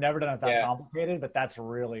that. I've never done it that complicated, but that's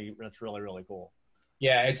really cool.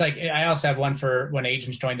 Yeah. It's like, I also have one for when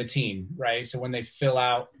agents join the team, right? So when they fill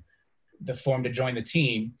out the form to join the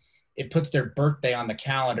team, it puts their birthday on the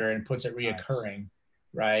calendar and puts it reoccurring. Nice.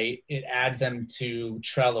 Right? It adds them to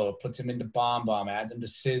Trello, puts them into BombBomb, adds them to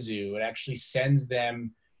Sizu. It actually sends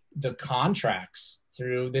them the contracts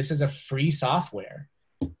through. This is a free software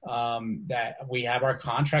that we have our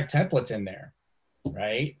contract templates in there,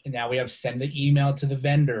 right? And now we have send the email to the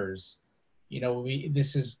vendors.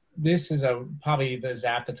 This is probably the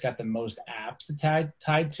Zap that's got the most apps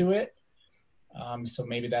tied to it. So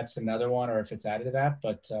maybe that's another one, or if it's added to that,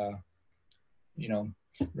 but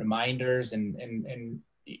reminders and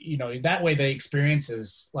that way the experience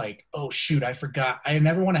is like, oh shoot, I forgot. I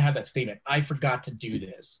never want to have that statement, I forgot to do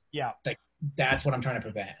this. Yeah, like that's what I'm trying to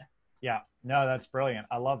prevent. Yeah, no, that's brilliant.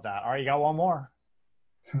 I love that. All right, you got one more.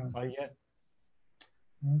 That's all you get.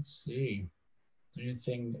 Let's see.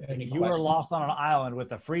 Anything? If you were lost on an island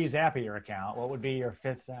with a free Zapier account, what would be your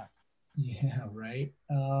 5th Zap? Yeah, right.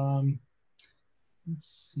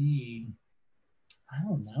 Let's see. I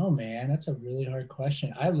don't know, man. That's a really hard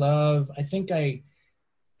question. I think I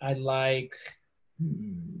like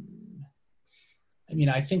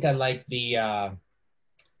the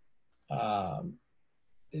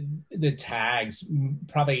tags.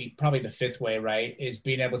 Probably the 5th way, right, is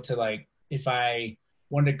being able to, like, if I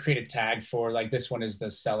wanted to create a tag for, like, this one is the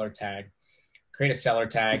seller tag, create a seller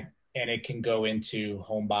tag, and it can go into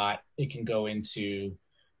HomeBot. It can go into,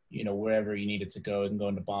 wherever you need it to go. It can go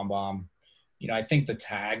into BombBomb. I think the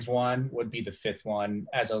tags one would be the 5th one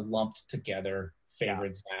as a lumped together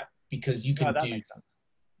favorite Zap, because you can that makes sense.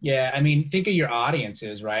 Yeah. I mean, think of your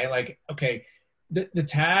audiences, right? Like, okay, the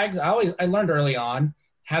tags, I learned early on,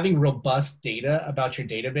 having robust data about your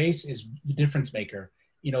database is the difference maker.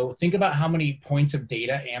 Think about how many points of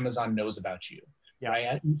data Amazon knows about you,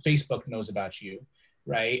 right? Facebook knows about you,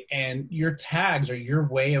 right? And your tags are your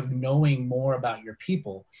way of knowing more about your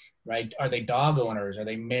people, right? Are they dog owners? Are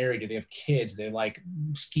they married? Do they have kids? Do they like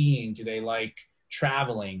skiing? Do they like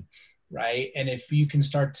traveling, right? And if you can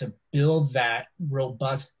start to build that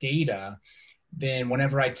robust data, then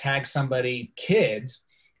whenever I tag somebody kids,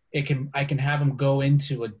 I can have them go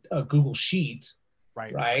into a Google Sheet,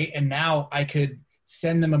 right? And now I could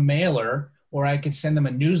send them a mailer, or I could send them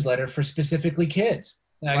a newsletter for specifically kids.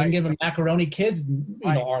 And I can give them Macaroni Kids,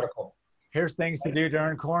 article. Here's things to do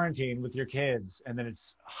during quarantine with your kids, and then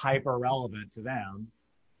it's hyper relevant to them.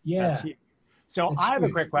 Yeah. That's huge. So It's I have a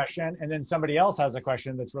huge. quick question, and then somebody else has a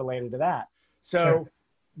question that's related to that. Sure. So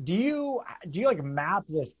do you like map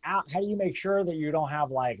this out? How do you make sure that you don't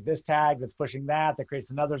have like this tag that's pushing that creates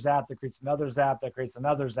another zap that creates another zap that creates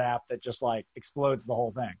another zap that just like explodes the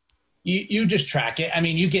whole thing? You just track it. I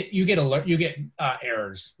mean, you get alert, you get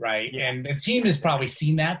errors, right? Yeah. And the team has probably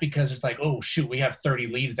seen that because it's like, oh shoot, we have 30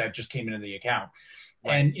 leads that just came into the account,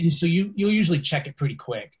 Right. and so you'll usually check it pretty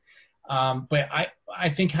quick. But I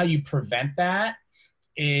think how you prevent that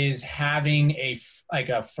is having a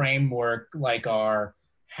framework like our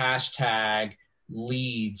hashtag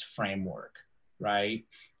leads framework, right?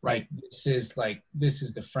 Right. This is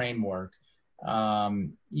the framework,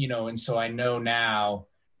 and so I know now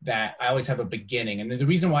that I always have a beginning. And the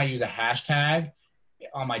reason why I use a hashtag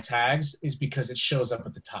on my tags is because it shows up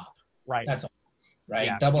at the top. Right. That's all, right?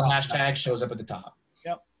 Yeah. Double hashtag shows up at the top.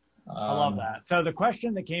 Yep. I love that. So the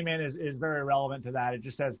question that came in is very relevant to that. It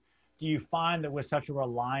just says, do you find that with such a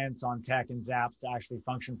reliance on tech and zaps to actually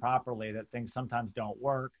function properly that things sometimes don't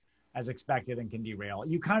work as expected and can derail?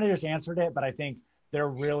 You kind of just answered it, but I think they're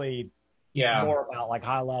really more about like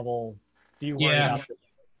high level. Do you worry about this?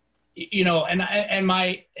 And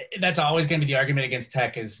my that's always going to be the argument against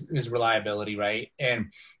tech is reliability, right? And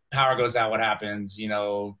power goes out, what happens?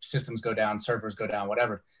 Systems go down, servers go down,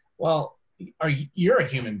 whatever. Well, you're a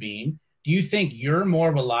human being. Do you think you're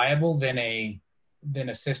more reliable than a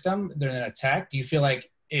system, than a tech? Do you feel like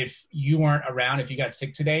if you weren't around, if you got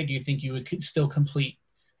sick today, do you think you would still complete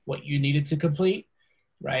what you needed to complete,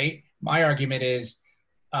 right? My argument is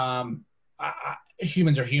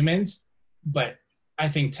humans are humans, but I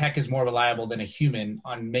think tech is more reliable than a human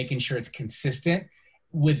on making sure it's consistent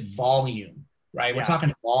with volume, right? We're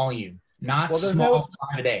talking volume, not small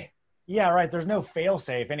time a day. Yeah, right. There's no fail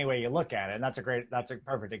safe any way you look at it. And that's a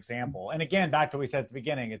perfect example. And again, back to what we said at the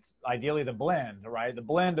beginning, it's ideally the blend, right? The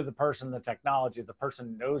blend of the person, the technology, the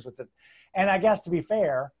person knows what and I guess to be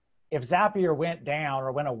fair, if Zapier went down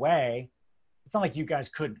or went away, it's not like you guys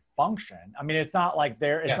couldn't function. I mean, it's not like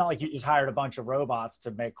not like you just hired a bunch of robots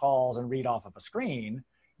to make calls and read off of a screen.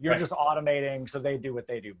 You're just automating so they do what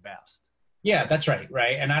they do best. Yeah, that's right.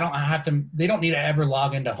 And they don't need to ever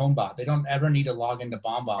log into HomeBot. They don't ever need to log into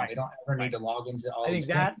BombBomb. Right. They don't ever need to log into all these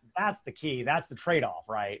things. I think that's the key. That's the trade-off,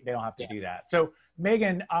 right? They don't have to do that. So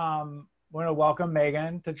Megan, we're going to welcome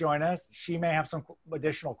Megan to join us. She may have some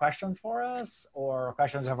additional questions for us or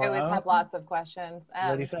questions of her own. I always have lots of questions.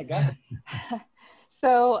 Ready, set, go.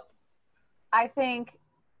 So I think,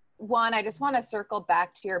 one, I just want to circle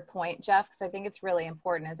back to your point, Jeff, because I think it's really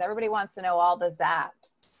important, is everybody wants to know all the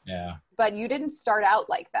zaps. Yeah. But you didn't start out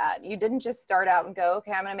like that. You didn't just start out and go,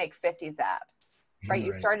 okay, I'm going to make 50 zaps, right?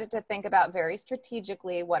 You started to think about very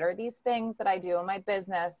strategically, what are these things that I do in my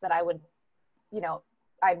business that I would,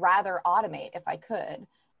 I'd rather automate if I could.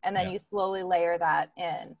 And then you slowly layer that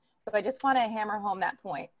in. So I just want to hammer home that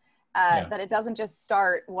point, that it doesn't just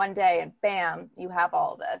start one day and bam, you have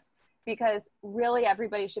all of this. Because really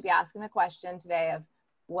everybody should be asking the question today of,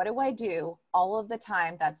 what do I do all of the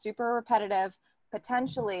time that's super repetitive?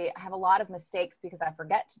 Potentially I have a lot of mistakes because I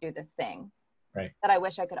forget to do this thing that I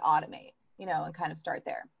wish I could automate, and kind of start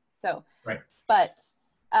there. So, but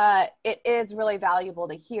it is really valuable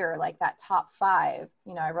to hear like that top 5,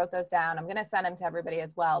 I wrote those down. I'm going to send them to everybody as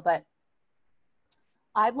well, but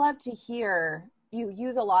I'd love to hear, you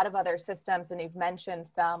use a lot of other systems and you've mentioned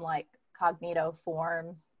some like Cognito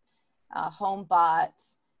Forms, HomeBot.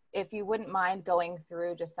 If you wouldn't mind going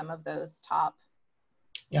through just some of those top,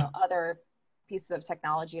 other pieces of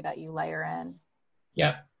technology that you layer in.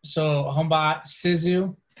 Yep. So HomeBot,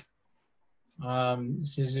 Sizu.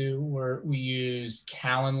 We use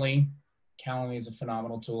Calendly. Calendly is a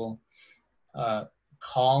phenomenal tool.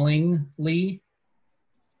 Callingly,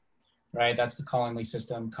 right? That's the Callingly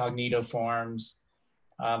system. Cognito Forms.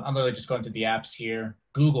 I'm literally just going through the apps here.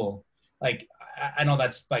 Google. Like, I know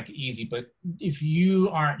that's like easy, but if you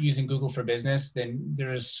aren't using Google for Business, then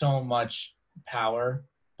there is so much power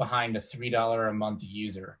behind a $3 a month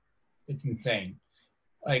user. It's insane.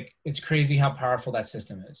 Like, it's crazy how powerful that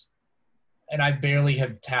system is. And I barely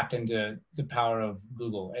have tapped into the power of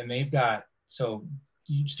Google. And they've got, so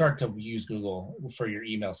you start to use Google for your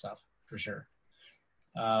email stuff for sure.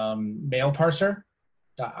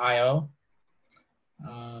 Mailparser.io,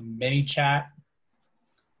 ManyChat,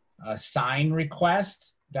 Sign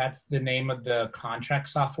Request. That's the name of the contract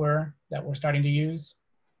software that we're starting to use.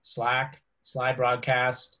 Slack, Slide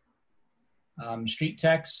Broadcast, Street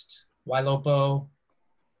Text, Ylopo,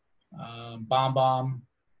 BombBomb,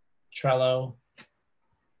 Trello,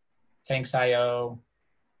 Thanks.io,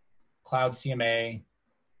 Cloud CMA.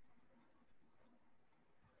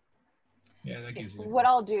 Yeah, that gives you. What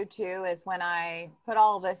I'll do too is when I put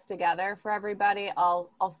all this together for everybody, I'll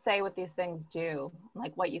say what these things do,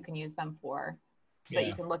 like what you can use them for, so that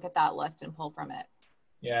you can look at that list and pull from it.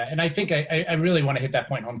 Yeah, and I think I really want to hit that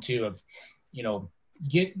point home too of, you know,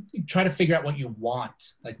 try to figure out what you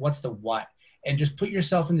want, like what's the what, and just put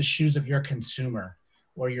yourself in the shoes of your consumer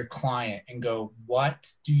or your client and go, what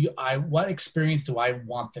experience do I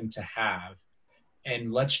want them to have?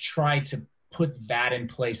 And let's try to put that in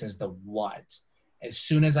place as the what. As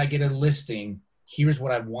soon as I get a listing, here's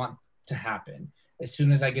what I want to happen. As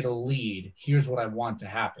soon as I get a lead, here's what I want to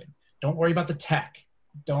happen. Don't worry about the tech.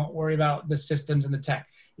 Don't worry about the systems and the tech.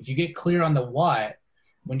 If you get clear on the what,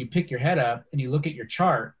 when you pick your head up and you look at your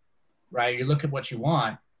chart, right, you look at what you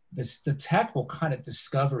want, the tech will kind of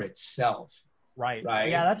discover itself. Right. Right.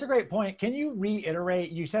 Yeah, that's a great point. Can you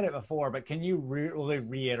reiterate, you said it before, but can you really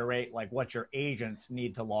reiterate like what your agents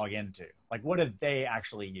need to log into? Like what do they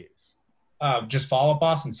actually use? Just Follow Up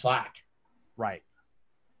Boss and Slack. Right.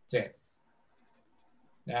 That's it.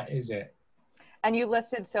 That is it. And you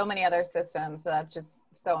listed so many other systems, so that's just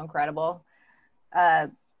so incredible.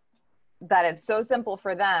 That it's so simple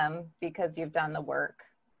for them because you've done the work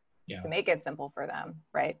to make it simple for them,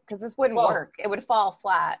 right? Because this wouldn't work. It would fall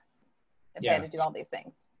flat if they had to do all these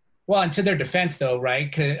things. Well, and to their defense though, right?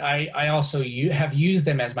 Because I also have used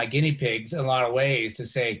them as my guinea pigs in a lot of ways to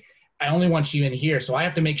say, I only want you in here. So I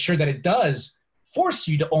have to make sure that it does force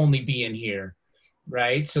you to only be in here,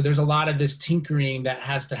 right? So there's a lot of this tinkering that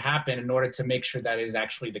has to happen in order to make sure that is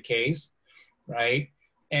actually the case, right?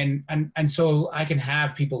 And so I can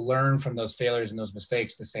have people learn from those failures and those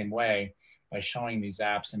mistakes the same way by showing these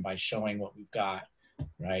apps and by showing what we've got,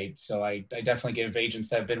 right? So I definitely give agents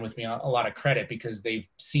that have been with me a lot of credit because they've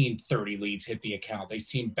seen 30 leads hit the account. They've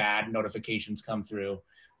seen bad notifications come through.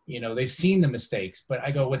 You know, they've seen the mistakes. But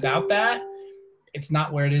I go, without that, it's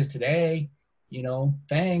not where it is today. You know,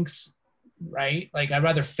 thanks, right? Like I'd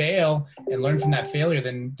rather fail and learn from that failure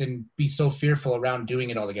than be so fearful around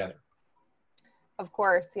doing it all together. Of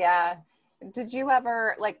course, yeah. Did you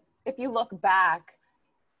ever, like, if you look back,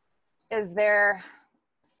 is there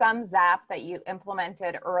some Zap that you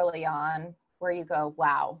implemented early on where you go,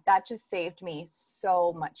 wow, that just saved me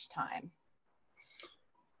so much time?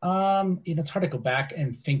 You know, it's hard to go back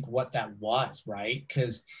and think what that was, right?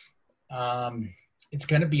 Because it's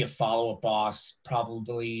going to be a Follow Up Boss,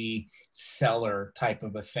 probably seller type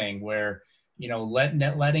of a thing where, you know,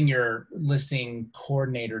 letting your listing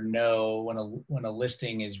coordinator know when a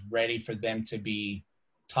listing is ready for them to be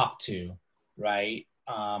talked to, right?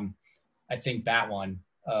 I think that one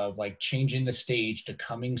of like changing the stage to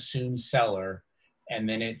coming soon seller, and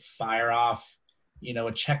then it fire off, you know,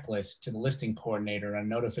 a checklist to the listing coordinator and a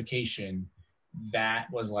notification. That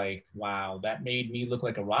was like, wow, that made me look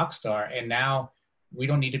like a rock star. And now we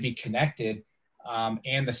don't need to be connected.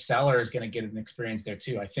 And the seller is going to get an experience there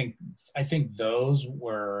too. I think those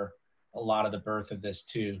were a lot of the birth of this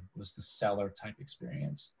too, was the seller type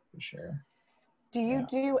experience for sure. Do you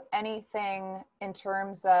do anything in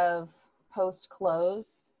terms of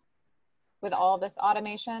post-close with all this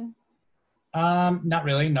automation? Not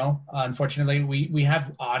really, no. Unfortunately, we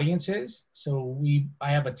have audiences. So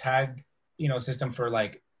I have a tag, you know, system for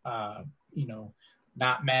like, you know,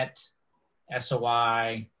 not met,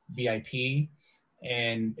 SOI, VIP,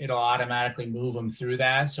 and it'll automatically move them through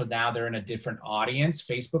that. So now they're in a different audience,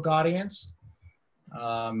 Facebook audience.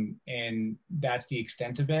 And that's the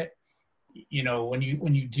extent of it. You know, when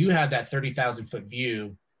you do have that 30,000 foot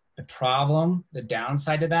view, the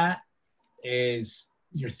downside to that is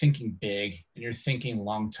you're thinking big and you're thinking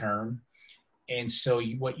long term. And so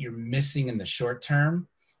what you're missing in the short term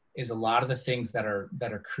is a lot of the things that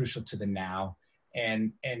are crucial to the now.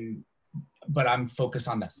 But I'm focused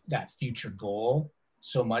on that future goal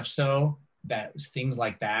so much so that things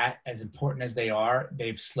like that, as important as they are,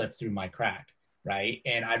 they've slipped through my crack, right?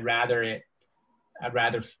 And I'd rather,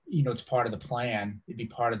 you know, it's part of the plan. It'd be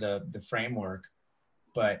part of the framework.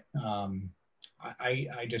 But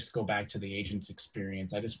I just go back to the agent's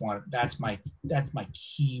experience. That's my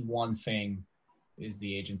key one thing is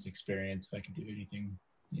the agent's experience. If I could do anything,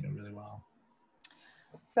 you know, really well.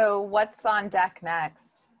 So what's on deck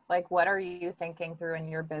next? Like, what are you thinking through in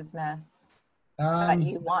your business that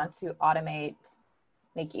you want to automate,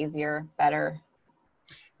 make easier, better?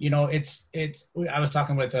 You know, I was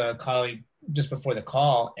talking with a colleague just before the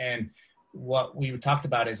call, and what we talked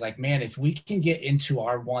about is like, man, if we can get into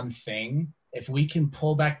our one thing, if we can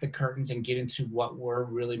pull back the curtains and get into what we're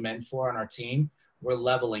really meant for on our team, we're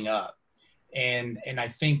leveling up. And I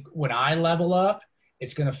think when I level up,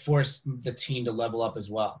 it's going to force the team to level up as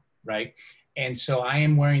well, right? And so I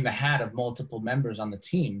am wearing the hat of multiple members on the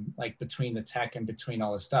team, like between the tech and between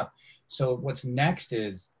all this stuff. So what's next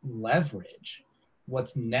is leverage.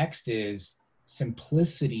 What's next is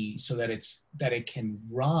simplicity, so that it can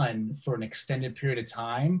run for an extended period of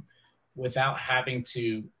time without having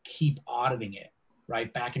to keep auditing it,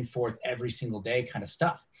 right? Back and forth every single day kind of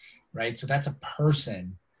stuff, right? So that's a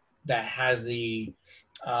person that has the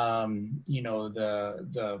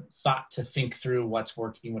the thought to think through what's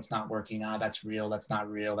working, what's not working. That's real, that's not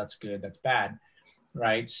real, that's good, that's bad,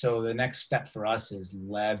 right? So the next step for us is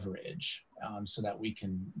leverage, so that we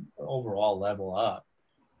can overall level up.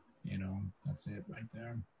 That's it right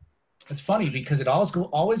there. It's funny because it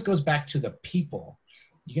always goes back to the people.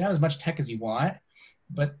 You can have as much tech as you want,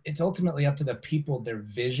 but it's ultimately up to the people, their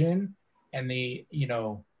vision, and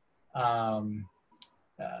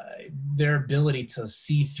their ability to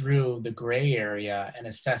see through the gray area and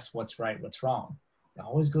assess what's right, what's wrong. It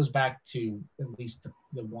always goes back to at least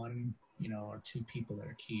the one, or two people that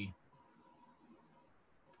are key.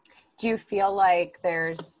 Do you feel like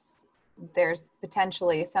there's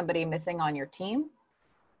potentially somebody missing on your team?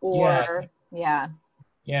 Or yeah.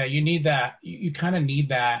 You need that. You kind of need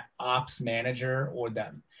that ops manager, or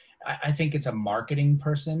that, I think it's a marketing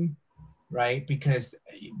person, right? Because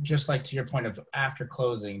just like to your point of after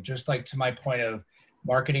closing, just like to my point of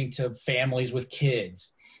marketing to families with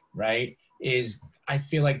kids, right? I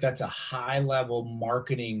feel like that's a high level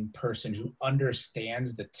marketing person who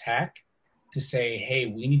understands the tech to say, hey,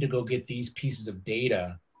 we need to go get these pieces of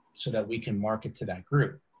data so that we can market to that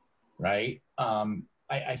group, right?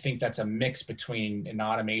 I think that's a mix between an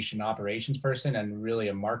automation operations person and really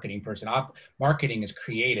a marketing person. Marketing is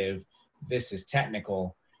creative. This is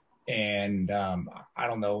technical. And I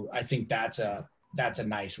don't know, I think that's a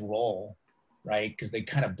nice role, right? Because they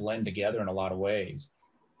kind of blend together in a lot of ways,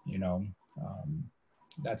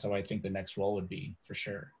 that's how I think the next role would be, for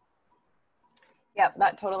sure. Yep,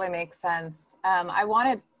 that totally makes sense. I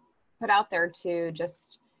want to put out there too,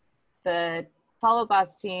 just the Follow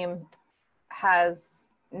Boss team has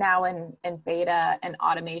now in beta an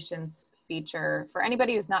automations feature for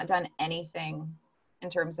anybody who's not done anything in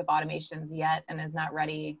terms of automations yet and is not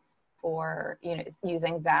ready for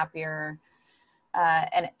using Zapier,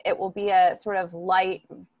 and it will be a sort of light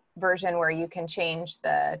version where you can change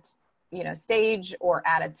the stage or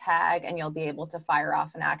add a tag, and you'll be able to fire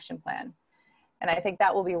off an action plan. And I think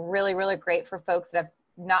that will be really, really great for folks that have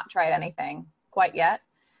not tried anything quite yet,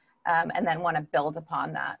 and then want to build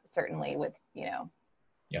upon that, certainly with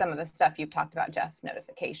some of the stuff you've talked about, Jeff,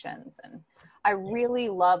 notifications. And I really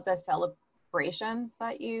love the celebrations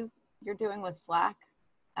that you're doing with Slack.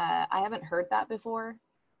 I haven't heard that before,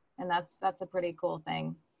 and that's a pretty cool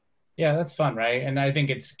thing. Yeah, that's fun, right? And I think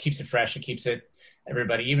it keeps it fresh. It keeps it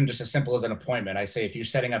everybody, even just as simple as an appointment. I say if you're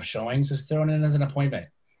setting up showings, just throw it in as an appointment,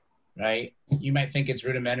 right? You might think it's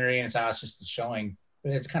rudimentary and it's just a showing,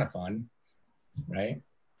 but it's kind of fun, right?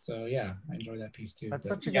 So yeah, I enjoy that piece too. That's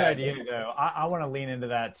such a good idea, though. I want to lean into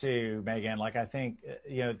that too, Megan. Like, I think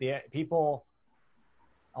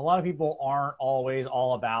a lot of people aren't always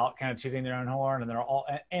all about kind of tooting their own horn,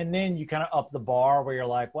 and then you kind of up the bar where you're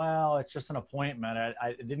like, well, it's just an appointment.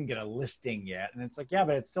 I didn't get a listing yet. And it's like, yeah,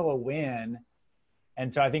 but it's still a win.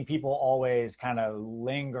 And so I think people always kind of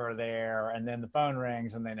linger there, and then the phone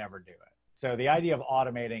rings and they never do it. So the idea of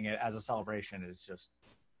automating it as a celebration is it's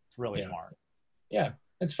really smart. Yeah,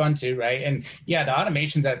 it's fun too, right? And yeah, the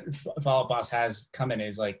automations that Follow Boss has coming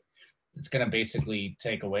is like, it's going to basically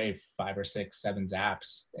take away 5 or 6, 7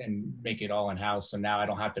 apps and make it all in-house. So now I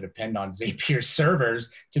don't have to depend on Zapier servers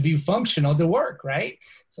to be functional to work, right?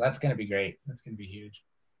 So that's going to be great. That's going to be huge.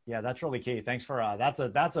 Yeah, that's really key. Thanks for that's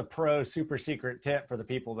a pro super secret tip for the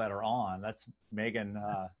people that are on. That's Megan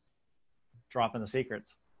dropping the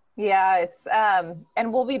secrets. Yeah, it's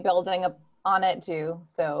and we'll be building on it too.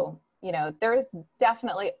 So, there's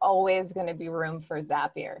definitely always going to be room for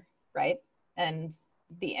Zapier, right? And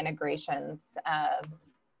the integrations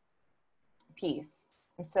piece.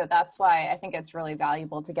 And so that's why I think it's really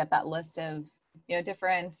valuable to get that list of,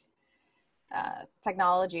 different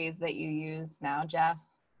technologies that you use now, Jeff,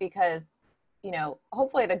 because,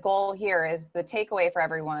 hopefully the goal here is the takeaway for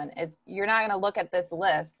everyone is you're not going to look at this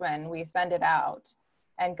list when we send it out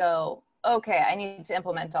and go, okay, I need to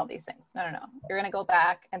implement all these things. No. You're going to go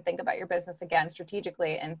back and think about your business again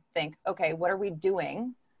strategically and think, okay, what are we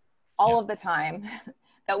doing all of the time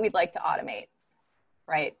that we'd like to automate,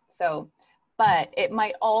 right? So, but it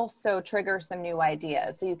might also trigger some new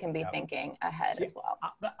ideas, so you can be thinking ahead as well.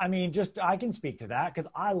 I mean, I can speak to that because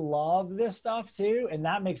I love this stuff too, and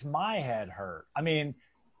that makes my head hurt. I mean,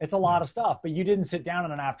 it's a lot of stuff, but you didn't sit down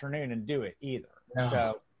in an afternoon and do it either. No.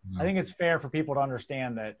 So I think it's fair for people to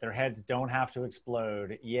understand that their heads don't have to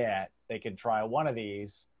explode yet. They could try one of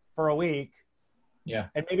these for a week. Yeah.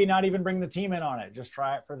 And maybe not even bring the team in on it. Just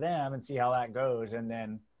try it for them and see how that goes. And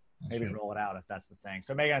then maybe roll it out if that's the thing.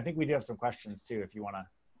 So Megan, I think we do have some questions too, if you want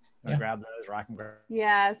to grab those, or I can grab.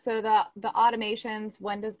 Yeah. So the automations,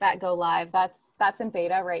 when does that go live? That's in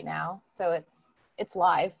beta right now. So it's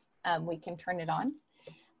live. We can turn it on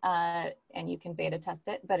and you can beta test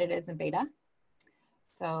it, but it is in beta.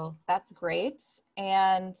 So that's great.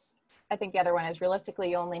 And I think the other one is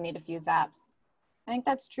realistically, you only need a few zaps. I think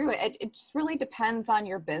that's true. It just really depends on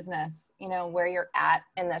your business, you know, where you're at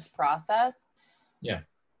in this process. Yeah.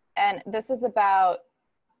 And this is about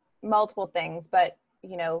multiple things, but,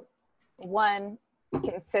 you know, one,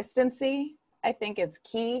 consistency, I think, is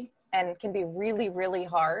key and can be really, really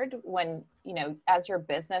hard when, you know, as your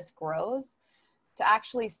business grows, to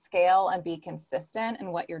actually scale and be consistent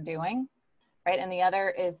in what you're doing, right? And the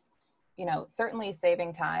other is, you know, certainly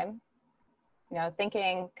saving time. You know,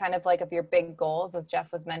 thinking kind of like of your big goals, as Jeff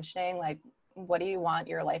was mentioning, like, what do you want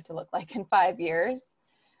your life to look like in 5 years?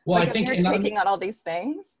 Well, like, I think you're taking on all these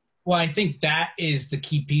things. Well, I think that is the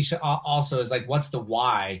key piece also, is like, what's the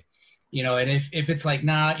why? You know, and if it's like,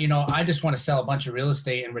 nah, you know, I just want to sell a bunch of real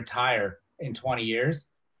estate and retire in 20 years,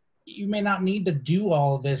 you may not need to do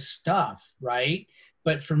all this stuff, right?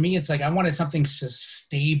 But for me, it's like, I wanted something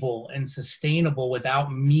stable and sustainable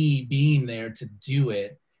without me being there to do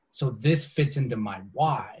it. So this fits into my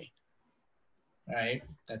why, right?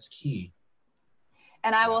 That's key.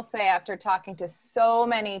 And I will say, after talking to so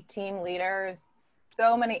many team leaders,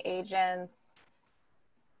 so many agents,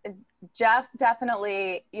 Jeff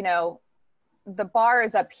definitely, you know, the bar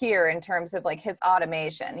is up here in terms of like his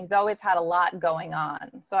automation. He's always had a lot going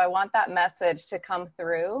on. So I want that message to come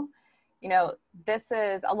through. You know,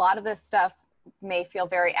 a lot of this stuff may feel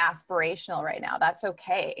very aspirational right now. That's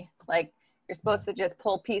okay. Like, you're supposed to just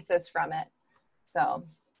pull pieces from it. So,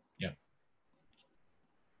 yeah.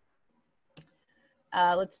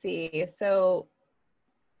 Let's see. So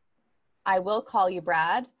I will call you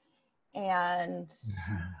Brad, and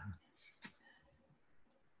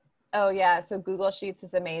oh yeah. So Google Sheets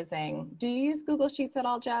is amazing. Do you use Google Sheets at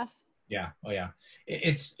all, Jeff? Yeah. Oh yeah.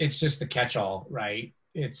 It's just the catch-all, right?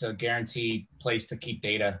 It's a guaranteed place to keep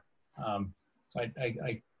data. So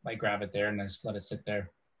I grab it there and I just let it sit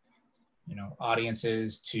there. You know,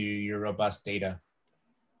 audiences to your robust data.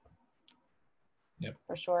 Yep.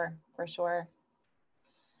 For sure. For sure.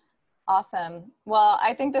 Awesome. Well,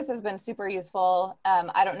 I think this has been super useful.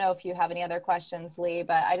 I don't know if you have any other questions, Lee,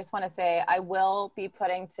 but I just want to say I will be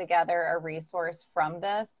putting together a resource from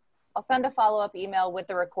this. I'll send a follow-up email with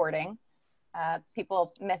the recording.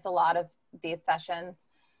 People miss a lot of these sessions.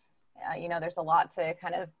 You know, there's a lot to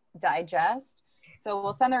kind of digest. So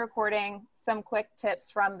we'll send the recording, some quick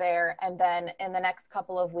tips from there, and then in the next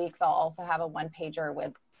couple of weeks, I'll also have a one-pager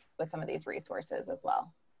with some of these resources as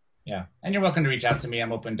well. Yeah, and you're welcome to reach out to me.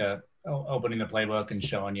 I'm open to opening the playbook and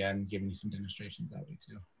showing you and giving you some demonstrations that way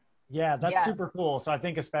too. Yeah, that's super cool. So I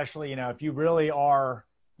think especially, you know, if you really are,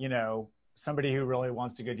 you know, somebody who really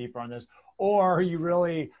wants to go deeper on this, or you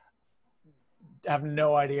really have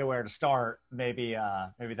no idea where to start, maybe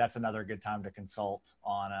that's another good time to consult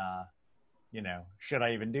on, you know, should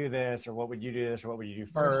I even do this, or what would you do this, or what would you do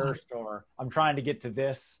first, or I'm trying to get to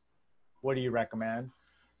this, what do you recommend?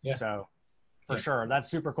 Yeah. So for sure, that's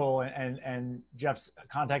super cool. And Jeff's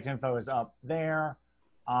contact info is up there.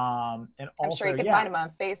 And also, I'm sure you can find him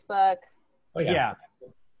on Facebook. Oh yeah.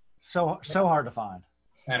 So hard to find.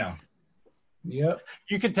 I know. Yep.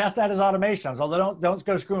 You could test out his automations, although don't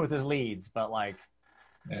go screwing with his leads, but like,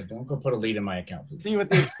 yeah, don't go put a lead in my account, please. See what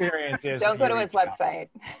the experience is. Don't go to his website.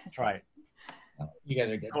 That's right. You guys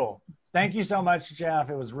are good. Cool. Thank you so much, Jeff.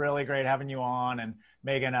 It was really great having you on, and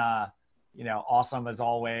Megan, you know, awesome as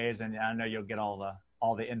always. And I know you'll get all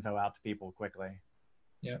the info out to people quickly.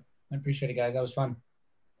 Yeah, I appreciate it, guys. That was fun.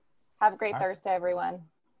 Have a great Thursday, everyone.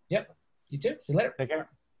 Yep. You too. See you later. Take care.